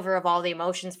carryover of all the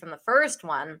emotions from the first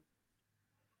one.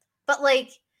 But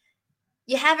like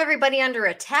you have everybody under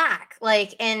attack,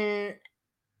 like, and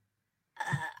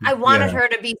I wanted her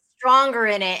to be stronger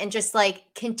in it and just like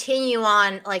continue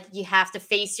on. Like you have to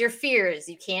face your fears.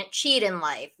 You can't cheat in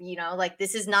life. Like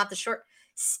this is not the short.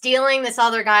 Stealing this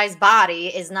other guy's body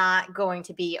is not going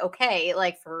to be okay.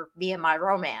 Like for me and my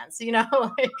romance,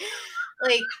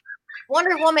 like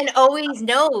Wonder Woman always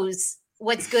knows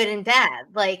what's good and bad.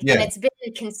 Like, and it's been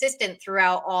consistent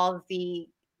throughout all of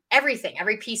every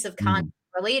piece of content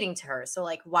relating to her. So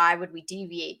like, why would we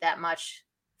deviate that much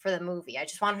for the movie? I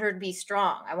just wanted her to be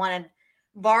strong. I wanted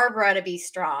Barbara to be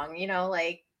strong,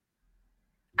 like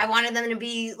I wanted them to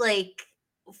be like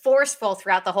forceful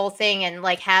throughout the whole thing and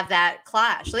like have that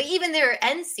clash. Like even their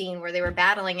end scene where they were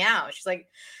battling out, she's like,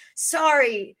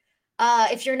 sorry,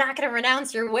 if you're not gonna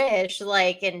renounce your wish,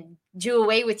 like, and do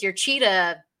away with your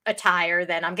cheetah attire,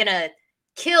 then I'm gonna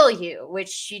kill you, which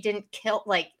she didn't kill.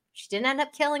 Like she didn't end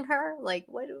up killing her. Like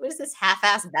what is this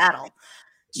half-ass battle?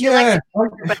 She likes Yeah. her,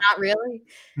 but not really.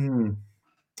 Hmm.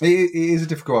 It is a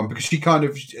difficult one because she kind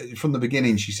of, from the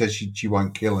beginning, she says she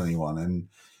won't kill anyone,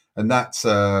 and that's.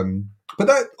 But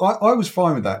that I was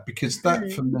fine with that because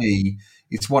that for me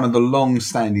it's one of the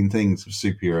long-standing things of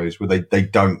superheroes where they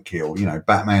don't kill. You know,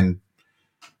 Batman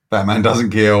doesn't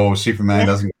kill, Superman Yeah.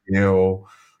 doesn't kill.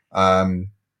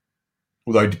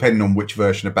 Although depending on which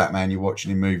version of Batman you're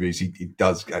watching in movies, he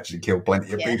does actually kill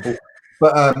plenty of Yeah. people.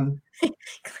 But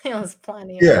Kills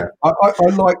plenty of yeah, people.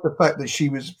 I like the fact that she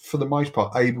was, for the most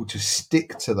part, able to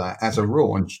stick to that as a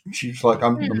rule, and she's like,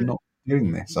 I'm not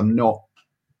doing this. I'm not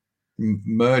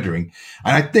murdering,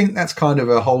 and I think that's kind of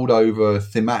a holdover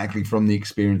thematically from the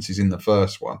experiences in the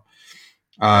first one.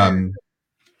 And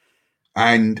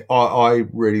I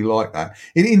really like that.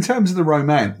 In terms of the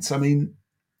romance, I mean,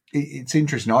 it's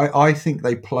interesting. I think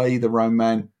they play the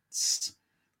romance,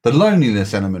 the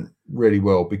loneliness element really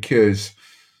well because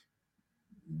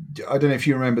I don't know if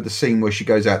you remember the scene where she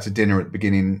goes out to dinner at the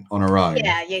beginning on her own.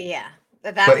 Yeah.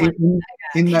 That But one.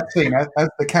 in that scene, as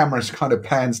the camera kind of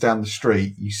pans down the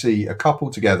street, you see a couple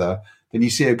together. Then you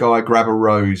see a guy grab a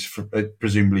rose,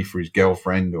 presumably for his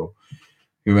girlfriend or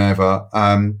whoever.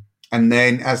 And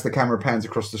then as the camera pans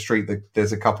across the street,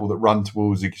 there's a couple that run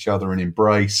towards each other and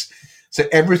embrace. So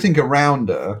everything around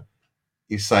her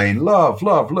is saying, love,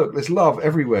 love, look, there's love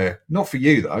everywhere. Not for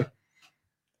you, though.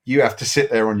 You have to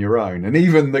sit there on your own. And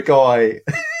even the guy...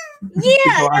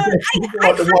 Yeah, Are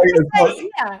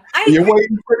you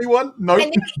waiting for anyone? No.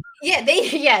 Nope.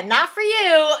 Not for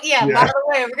you. Yeah, Yeah. by the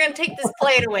way, we're gonna take this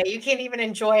plate away. You can't even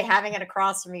enjoy having it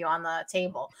across from you on the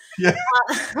table. Yeah.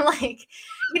 Like,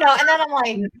 and then I'm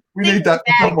like, we need that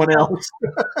for someone else.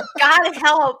 God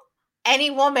help any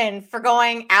woman for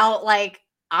going out like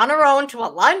on her own to a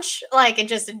lunch, like, and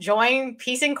just enjoying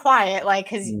peace and quiet, like,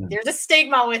 because there's a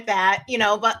stigma with that,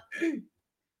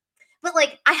 but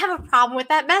like, I have a problem with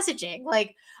that messaging.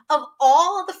 Like, of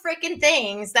all the freaking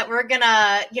things that we're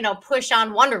gonna, push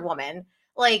on Wonder Woman,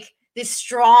 like this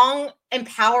strong,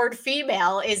 empowered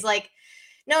female is like,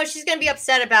 no, she's gonna be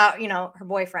upset about, her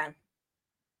boyfriend.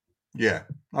 Yeah.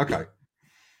 Okay.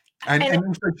 And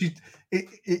also, she's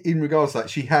in regards to that,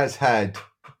 she has had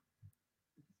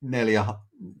nearly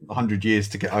 100 years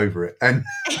to get over it, and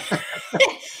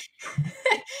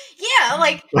yeah,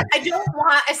 like I don't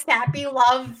want a sappy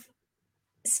love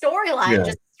storyline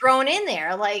just thrown in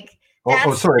there. Like,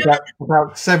 sorry,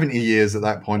 about 70 years at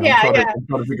that point. I'm trying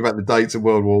to think about the dates of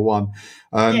World War One.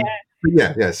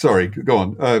 Sorry, go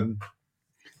on.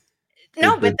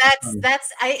 No, but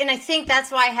I think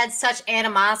that's why I had such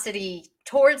animosity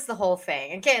towards the whole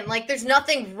thing. Again, like, there's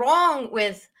nothing wrong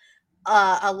with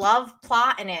a love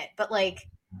plot in it, but like,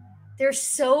 there's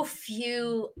so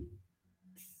few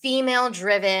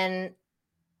female-driven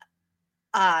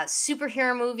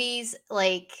superhero movies,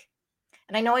 like,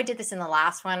 and I know I did this in the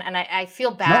last one, and I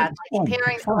feel bad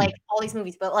comparing like all these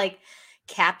movies, but like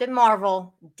Captain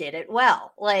Marvel did it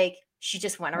well. Like, she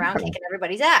just went around kicking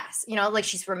everybody's ass, like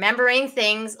she's remembering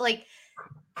things. Like,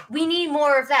 we need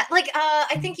more of that. Like,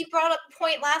 I think you brought up a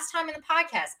point last time in the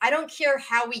podcast. I don't care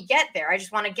how we get there. I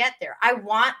just want to get there. I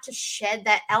want to shed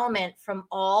that element from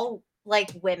all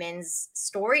like women's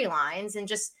storylines and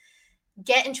just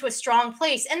get into a strong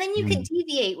place, and then you can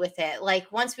deviate with it.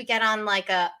 Like, once we get on like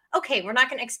okay, we're not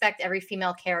going to expect every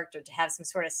female character to have some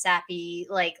sort of sappy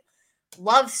like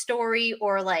love story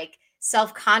or like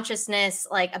self-consciousness,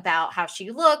 like about how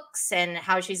she looks and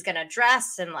how she's going to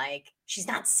dress, and like she's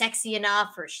not sexy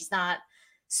enough or she's not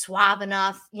suave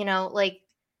enough, like,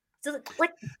 let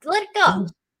it go.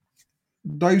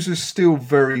 Those are still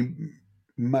very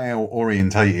male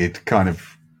orientated kind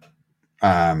of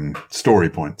story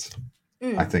points.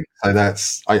 I think so.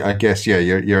 That's, I guess,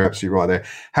 you're absolutely right there.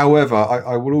 However,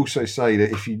 I will also say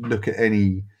that if you look at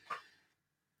any,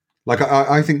 like,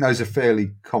 I think those are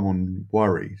fairly common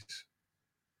worries,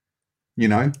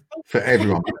 for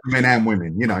everyone, men and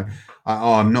women.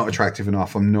 I'm not attractive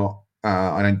enough. I'm not.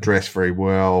 I don't dress very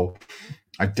well.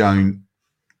 I'm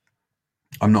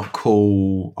not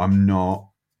cool. I'm not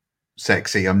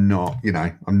sexy. I'm not.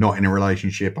 I'm not in a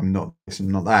relationship. I'm not this and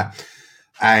not that.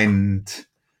 And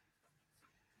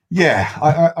yeah,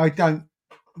 I don't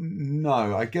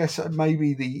know. I guess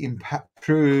maybe the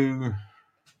true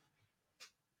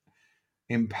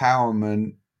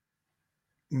empowerment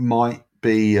might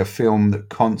be a film that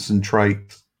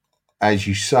concentrates as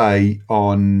you say,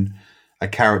 on a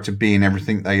character being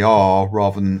everything they are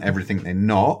rather than everything they're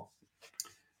not.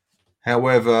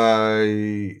 However,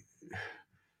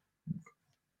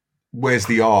 where's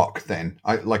the arc then?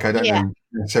 I don't Yeah. know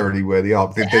necessarily where the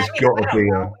arc. There's I mean, got I to don't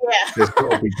be know. there's Yeah.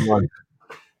 got to be growth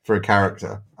for a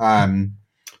character. And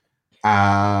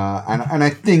I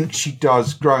think she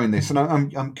does grow in this, and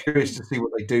I'm curious to see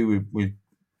what they do with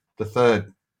the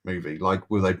third movie. Like,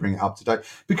 will they bring it up to date?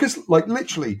 Because, like,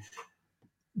 literally,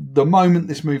 the moment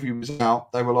this movie was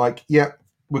out, they were like, "Yep,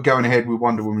 we're going ahead with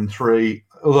Wonder Woman 3."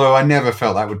 Although I never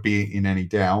felt that would be in any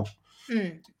doubt,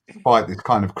 despite this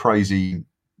kind of crazy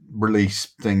release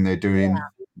thing they're doing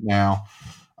now,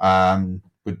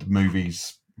 with the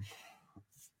movies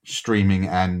streaming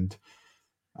and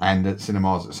at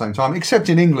cinemas at the same time, except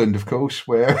in England, of course,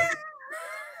 where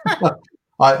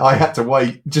I had to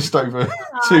wait just over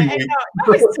 2 weeks.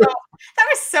 That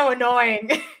was so annoying.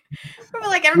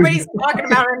 Like everybody's talking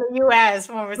about it in the US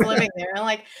when I was living there. I'm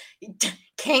like,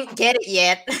 can't get it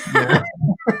yet. Yeah.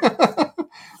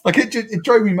 Like it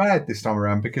drove me mad this time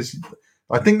around because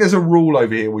I think there's a rule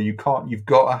over here where you've got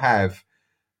to have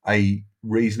a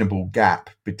reasonable gap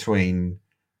between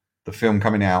the film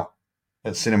coming out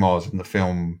at cinemas and the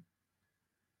film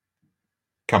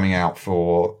coming out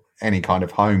for any kind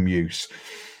of home use.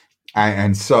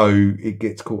 And so it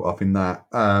gets caught up in that.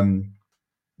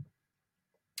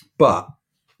 But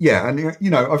yeah,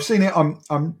 and I've seen it.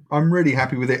 I'm really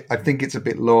happy with it. I think it's a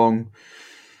bit long.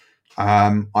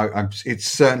 It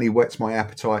certainly whets my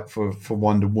appetite for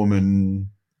Wonder Woman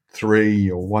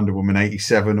 3 or Wonder Woman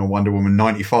 87 or Wonder Woman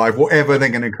 95, whatever they're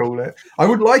going to call it. I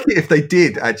would like it if they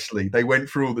did. Actually, they went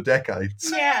through all the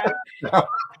decades. Yeah,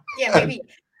 yeah. Maybe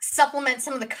supplement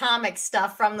some of the comic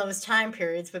stuff from those time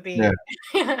periods would be.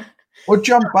 Yeah. Or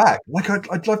jump back. Like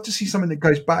I'd love to see something that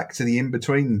goes back to the in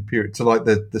between period, to like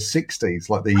the 60s,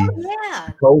 like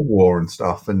the Cold War and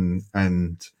stuff, and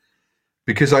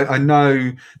because I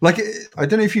know, like, I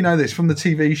don't know if you know this from the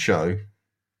TV show.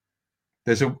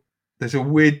 There's a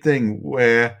weird thing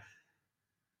where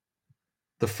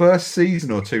the first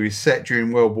season or two is set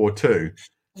during World War II.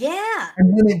 Yeah.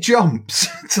 And then it jumps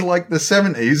to like the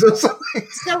 70s or something.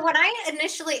 So when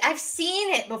I've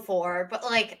seen it before, but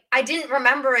like I didn't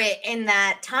remember it in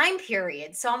that time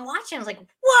period. So I'm watching, I was like,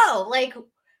 whoa, like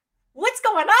what's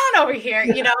going on over here?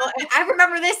 I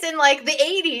remember this in like the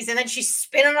 80s, and then she's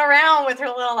spinning around with her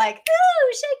little like,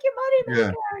 ooh, shake your money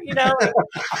back there,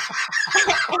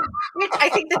 which I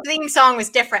think the theme song was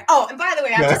different. Oh, and by the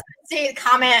way, I'm just going to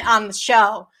comment on the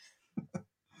show.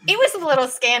 It was a little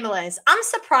scandalous. I'm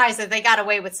surprised that they got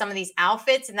away with some of these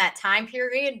outfits in that time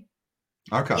period.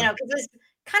 Okay. Because it was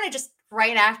kind of just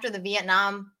right after the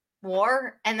Vietnam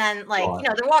War. And then, like,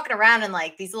 they're walking around in,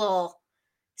 like, these little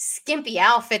skimpy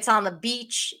outfits on the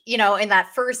beach, in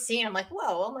that first scene. I'm like,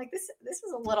 whoa. I'm like, this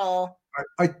was a little...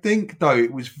 I think, though,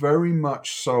 it was very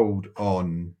much sold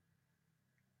on,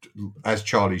 as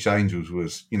Charlie's Angels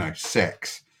was,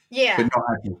 sex. Yeah. But not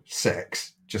actual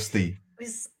sex, just the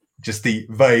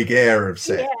vague air of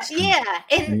sex. Yeah.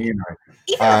 And even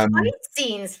the fight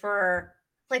scenes for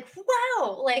like,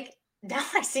 wow, like now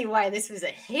I see why this was a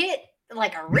hit,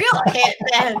 like a real hit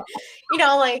then,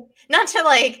 like not to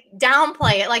like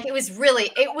downplay it. Like it was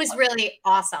really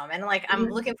awesome. And like, I'm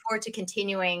looking forward to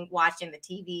continuing watching the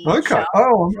TV show.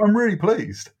 Oh, I'm really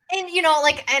pleased. And,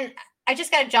 and I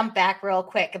just got to jump back real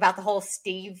quick about the whole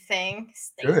Steve thing.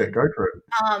 Good, go for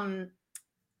it.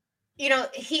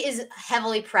 He is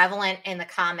heavily prevalent in the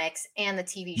comics and the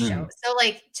TV show. So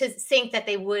like to think that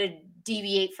they would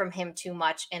deviate from him too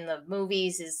much in the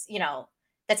movies is,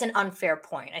 that's an unfair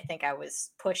point. I think I was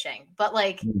pushing, but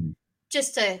like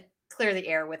just to clear the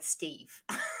air with Steve.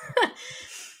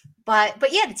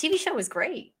 but yeah, the TV show was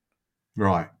great.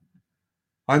 Right.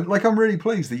 I'm really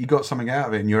pleased that you got something out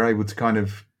of it and you're able to kind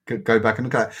of go back and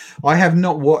look at it. I have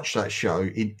not watched that show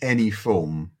in any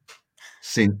form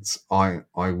since I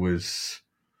was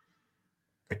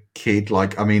a kid.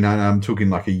 Like, I mean, I'm talking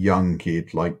like a young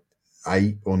kid, like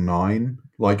 8 or 9.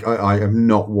 Like, I have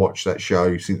not watched that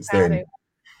show since then.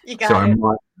 You got it.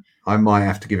 I might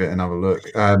have to give it another look.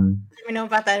 We know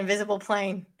about that invisible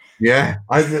plane. Yeah,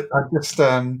 I just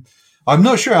I'm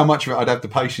not sure how much of it I'd have the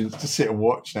patience to sit and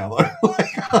watch now, though.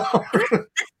 The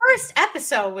first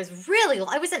episode was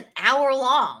it was an hour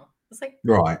long. It was like,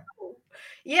 right. Oh.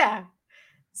 Yeah.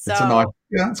 So it's a nice,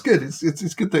 it's good.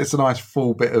 It's good that it's a nice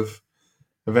full bit of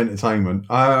entertainment.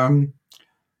 I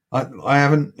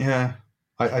haven't,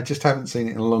 I just haven't seen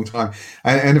it in a long time.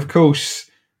 And of course,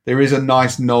 there is a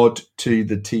nice nod to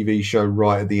the TV show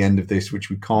right at the end of this,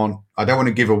 which I don't want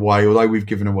to give away, although we've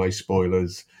given away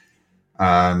spoilers.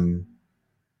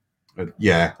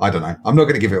 Yeah, I don't know. I'm not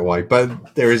going to give it away,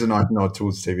 but there is a nice nod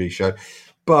towards the TV show.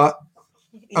 But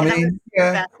I Yeah, that was mean, the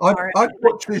yeah, best I'd, part. I'd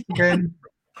watch this again.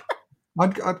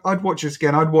 I'd watch this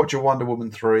again. I'd watch a Wonder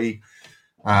Woman 3.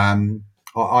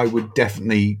 I would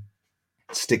definitely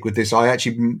stick with this. I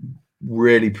actually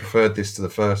really preferred this to the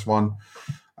first one.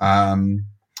 Um,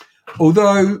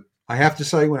 although I have to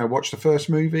say, when I watched the first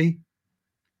movie,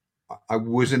 I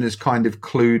wasn't as kind of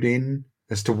clued in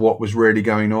as to what was really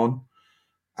going on.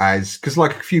 As because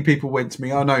like a few people went to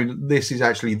me, oh no, this is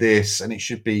actually this, and it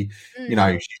should be,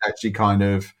 she's actually kind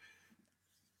of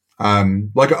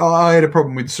like I had a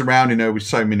problem with surrounding her with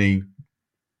so many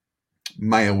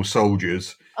male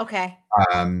soldiers Okay.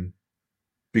 um,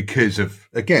 because of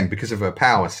her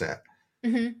power set.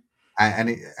 Mm-hmm.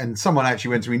 And someone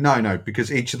actually went to me, no,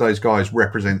 because each of those guys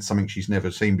represents something she's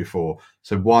never seen before.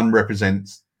 So one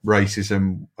represents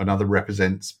racism, another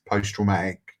represents post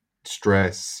traumatic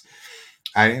stress,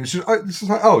 and it's just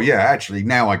like, oh yeah, actually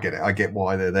now I get it. I get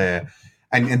why they're there.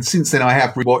 And since then I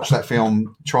have rewatched that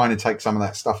film, trying to take some of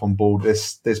that stuff on board.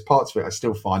 There's parts of it I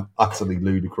still find utterly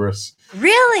ludicrous.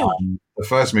 Really? The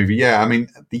first movie, yeah, I mean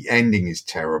the ending is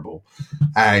terrible,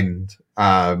 and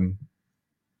not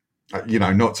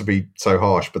to be so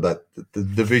harsh, but that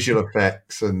the visual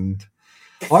effects and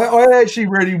I actually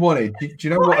really wanted. Do you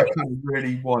know what I kind of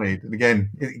really wanted? And again,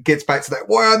 it gets back to that.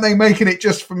 Why aren't they making it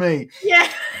just for me? Yeah.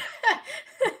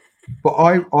 But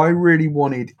I really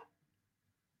wanted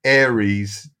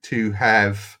Ares to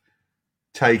have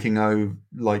taken over,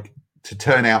 like to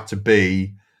turn out to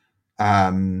be,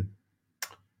 is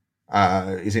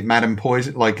it Madame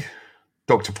Poison, like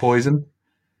Dr. Poison?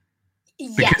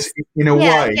 Because Yes. in a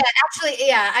Yeah. way, Yeah. Actually,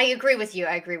 yeah. I agree with you.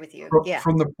 I agree with you. Yeah.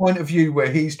 from the point of view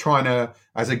where he's trying to,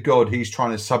 as a god, he's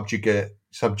trying to subjugate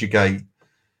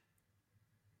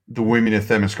the women of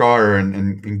Themyscira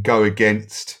and go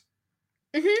against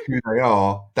Mm-hmm. who they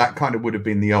are. That kind of would have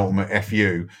been the ultimate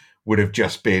fu. Would have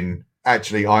just been,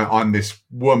 actually, I'm this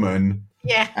woman,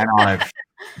 Yeah. and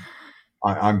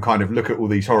I'm kind of, look at all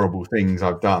these horrible things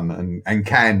I've done and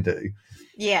can do.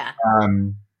 Yeah.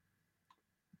 Um,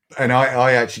 and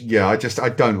I actually, yeah, I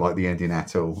don't like the ending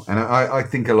at all. And I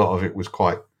think a lot of it was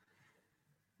quite,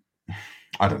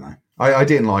 I don't know. I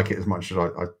didn't like it as much as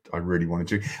I really wanted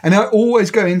to. And I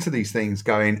always go into these things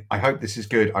going, I hope this is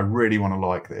good. I really want to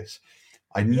like this.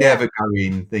 I never go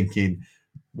in thinking,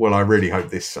 well, I really hope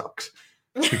this sucks.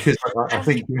 Because I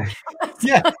think,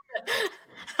 yeah. I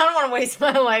don't want to waste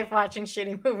my life watching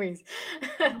shitty movies.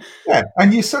 Yeah.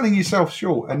 And you're selling yourself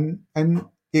short, and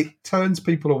it turns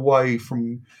people away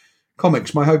from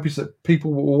comics. My hope is that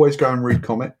people will always go and read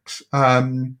comics.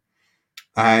 And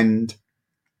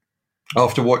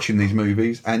after watching these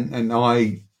movies, and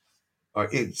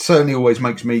it certainly always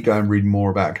makes me go and read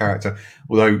more about a character.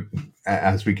 Although,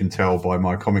 as we can tell by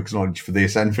my comics knowledge for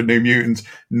this and for New Mutants,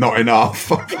 not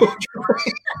enough.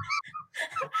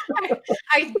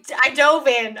 I dove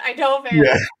in. I dove in.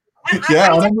 Yeah,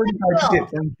 yeah, I'm really glad you did.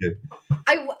 Thank you.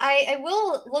 I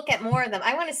will look at more of them.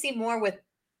 I want to see more with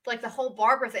like the whole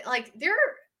Barbara thing. Like there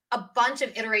are a bunch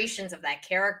of iterations of that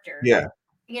character. Yeah,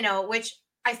 which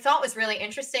I thought was really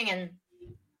interesting, and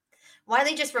why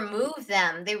they just remove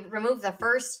them. They remove the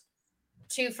first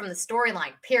two from the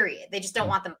storyline, period. They just don't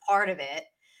want them part of it.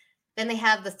 Then they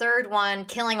have the third one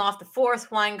killing off the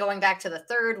fourth one, going back to the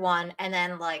third one, and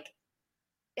then like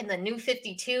in the new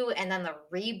 52 and then the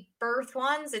rebirth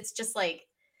ones, it's like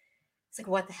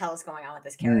what the hell is going on with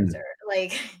this character?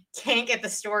 Like can't get the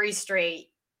story straight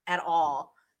at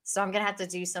all. So I'm gonna have to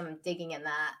do some digging in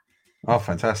that. Oh,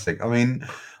 fantastic. I mean,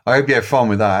 I hope you have fun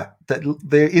with that. That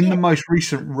they're in the most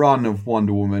recent run of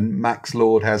Wonder Woman, Max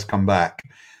Lord has come back,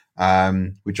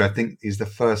 which I think is the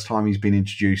first time he's been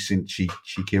introduced since she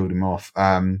killed him off.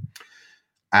 And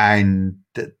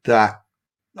that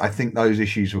I think those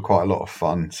issues were quite a lot of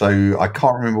fun. So I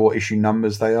can't remember what issue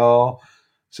numbers they are,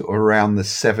 sort of around the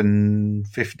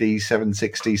 750,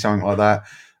 760, something like that.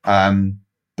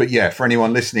 But yeah, for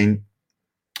anyone listening,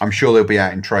 I'm sure they'll be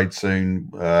out in trade soon.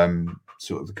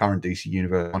 Sort of the current DC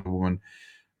Universe Wonder Woman.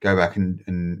 Go back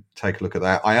and take a look at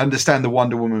that. I understand the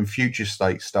Wonder Woman Future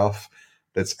State stuff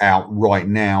that's out right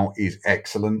now is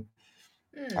excellent.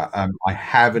 I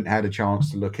haven't had a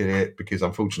chance to look at it because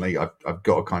unfortunately I've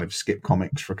got to kind of skip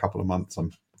comics for a couple of months.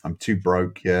 I'm too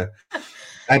broke, yeah.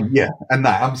 And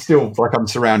that I'm still like I'm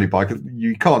surrounded by.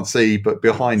 You can't see, but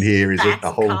behind here is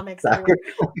a whole comics.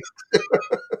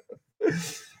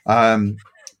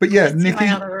 But yeah, Nikki.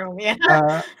 Room,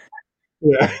 yeah.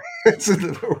 Yeah, it's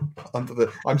under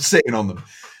the. I'm sitting on them.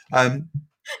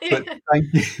 But thank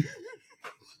you,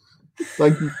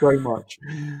 thank you so much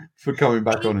for coming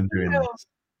back on and doing this.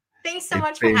 Thanks so It's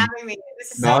much for been having me.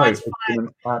 This is so no, much it's fun. been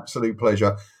an absolute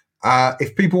pleasure.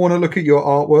 If people want to look at your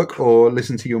artwork or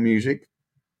listen to your music,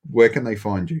 where can they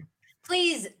find you?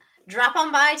 Please drop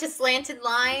on by to Slanted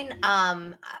Line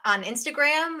on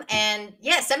Instagram, and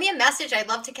yeah, send me a message. I'd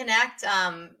love to connect.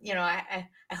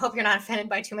 I hope you're not offended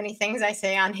by too many things I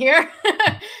say on here.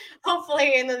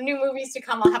 Hopefully, in the new movies to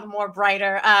come, I'll have a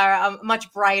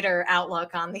much brighter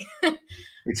outlook on the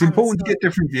It's on the important to story. get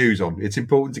different views on. It's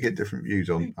important to get different views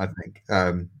on, I think.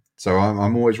 So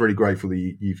I'm always really grateful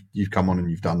that you've come on and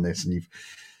you've done this, and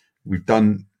we've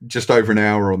done just over an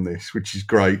hour on this, which is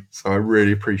great. So I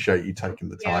really appreciate you taking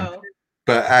the time. Yo.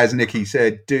 But as Nikki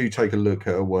said, do take a look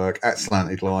at her work at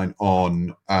Slanted Line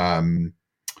on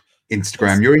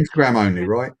Instagram. You're Instagram only,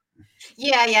 right?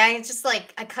 Yeah, yeah. It's just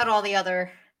like I cut all the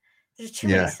other. There's too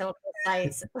many Yeah. social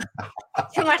sites.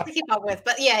 Too much to keep up with.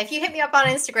 But yeah, if you hit me up on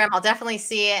Instagram, I'll definitely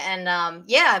see it. And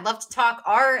yeah, I'd love to talk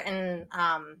art and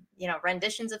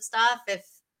renditions of stuff. If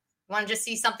you want to just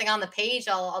see something on the page,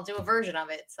 I'll do a version of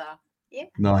it. So yeah.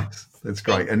 Nice. That's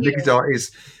great. Thank And you. Nikki's art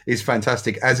is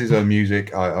fantastic, as is her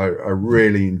music. I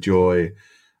really enjoy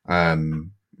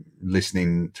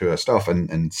listening to her stuff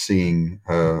and seeing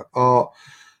her art.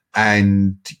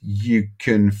 And you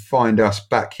can find us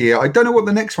back here. I don't know what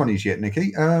the next one is yet,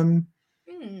 Nikki.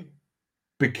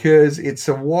 Because it's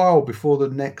a while before the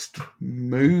next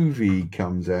movie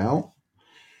comes out.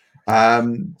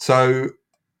 So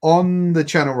on the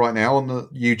channel right now, on the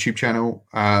YouTube channel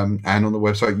and on the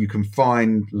website, you can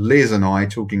find Liz and I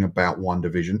talking about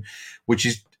WandaVision, which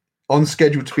is on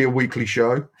schedule to be a weekly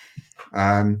show.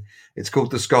 It's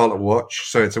called The Scarlet Watch,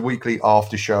 so it's a weekly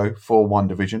after show for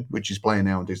WandaVision, which is playing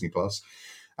now on Disney Plus.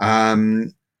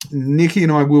 Nikki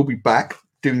and I will be back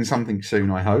doing something soon.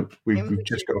 I hope we've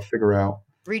just got to figure out.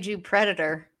 Read you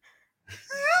Predator.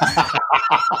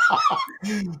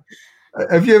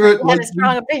 Have you ever had a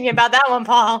strong opinion about that one,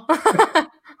 Paul?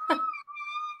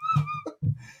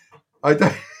 I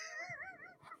don't.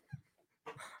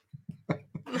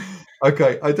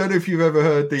 Okay, I don't know if you've ever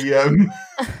heard the.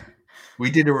 We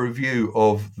did a review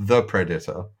of The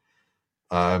Predator,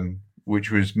 which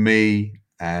was me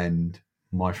and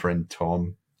my friend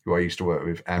Tom, who I used to work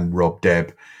with, and Rob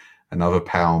Debb, another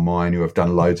pal of mine who I've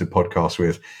done loads of podcasts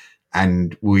with,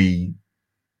 and we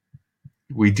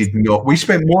did not. We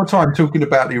spent more time talking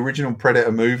about the original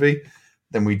Predator movie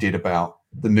than we did about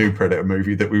the new Predator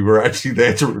movie that we were actually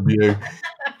there to review.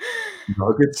 Not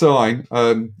a good sign.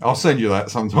 I'll send you that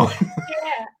sometime.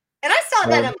 Yeah, and I saw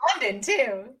that in London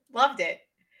too. Loved it.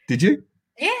 Did you?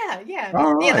 Yeah, yeah.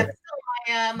 All right. Yeah, that's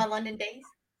still my London days.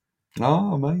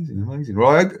 Oh, amazing.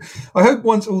 Well, I hope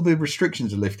once all the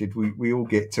restrictions are lifted, we all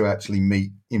get to actually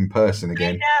meet in person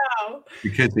again. I know.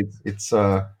 Because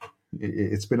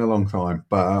it's been a long time,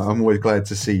 but I'm always glad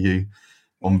to see you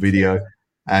on video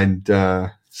and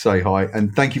say hi.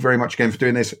 And thank you very much again for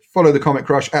doing this. Follow the Comic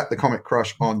Crush at the Comic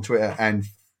Crush on Twitter and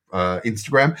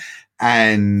Instagram,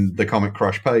 and the Comic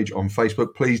Crush page on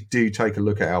Facebook. Please do take a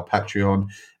look at our Patreon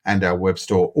and our web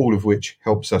store, all of which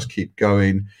helps us keep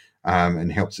going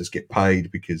and helps us get paid,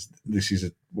 because this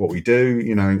is what we do,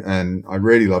 and I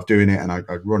really love doing it, and I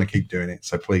want to keep doing it.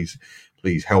 So please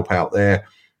help out there.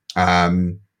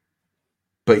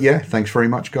 But yeah, thanks very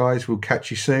much, guys. We'll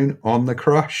catch you soon on the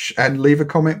Crush, and leave a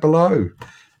comment below.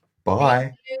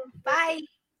 Bye.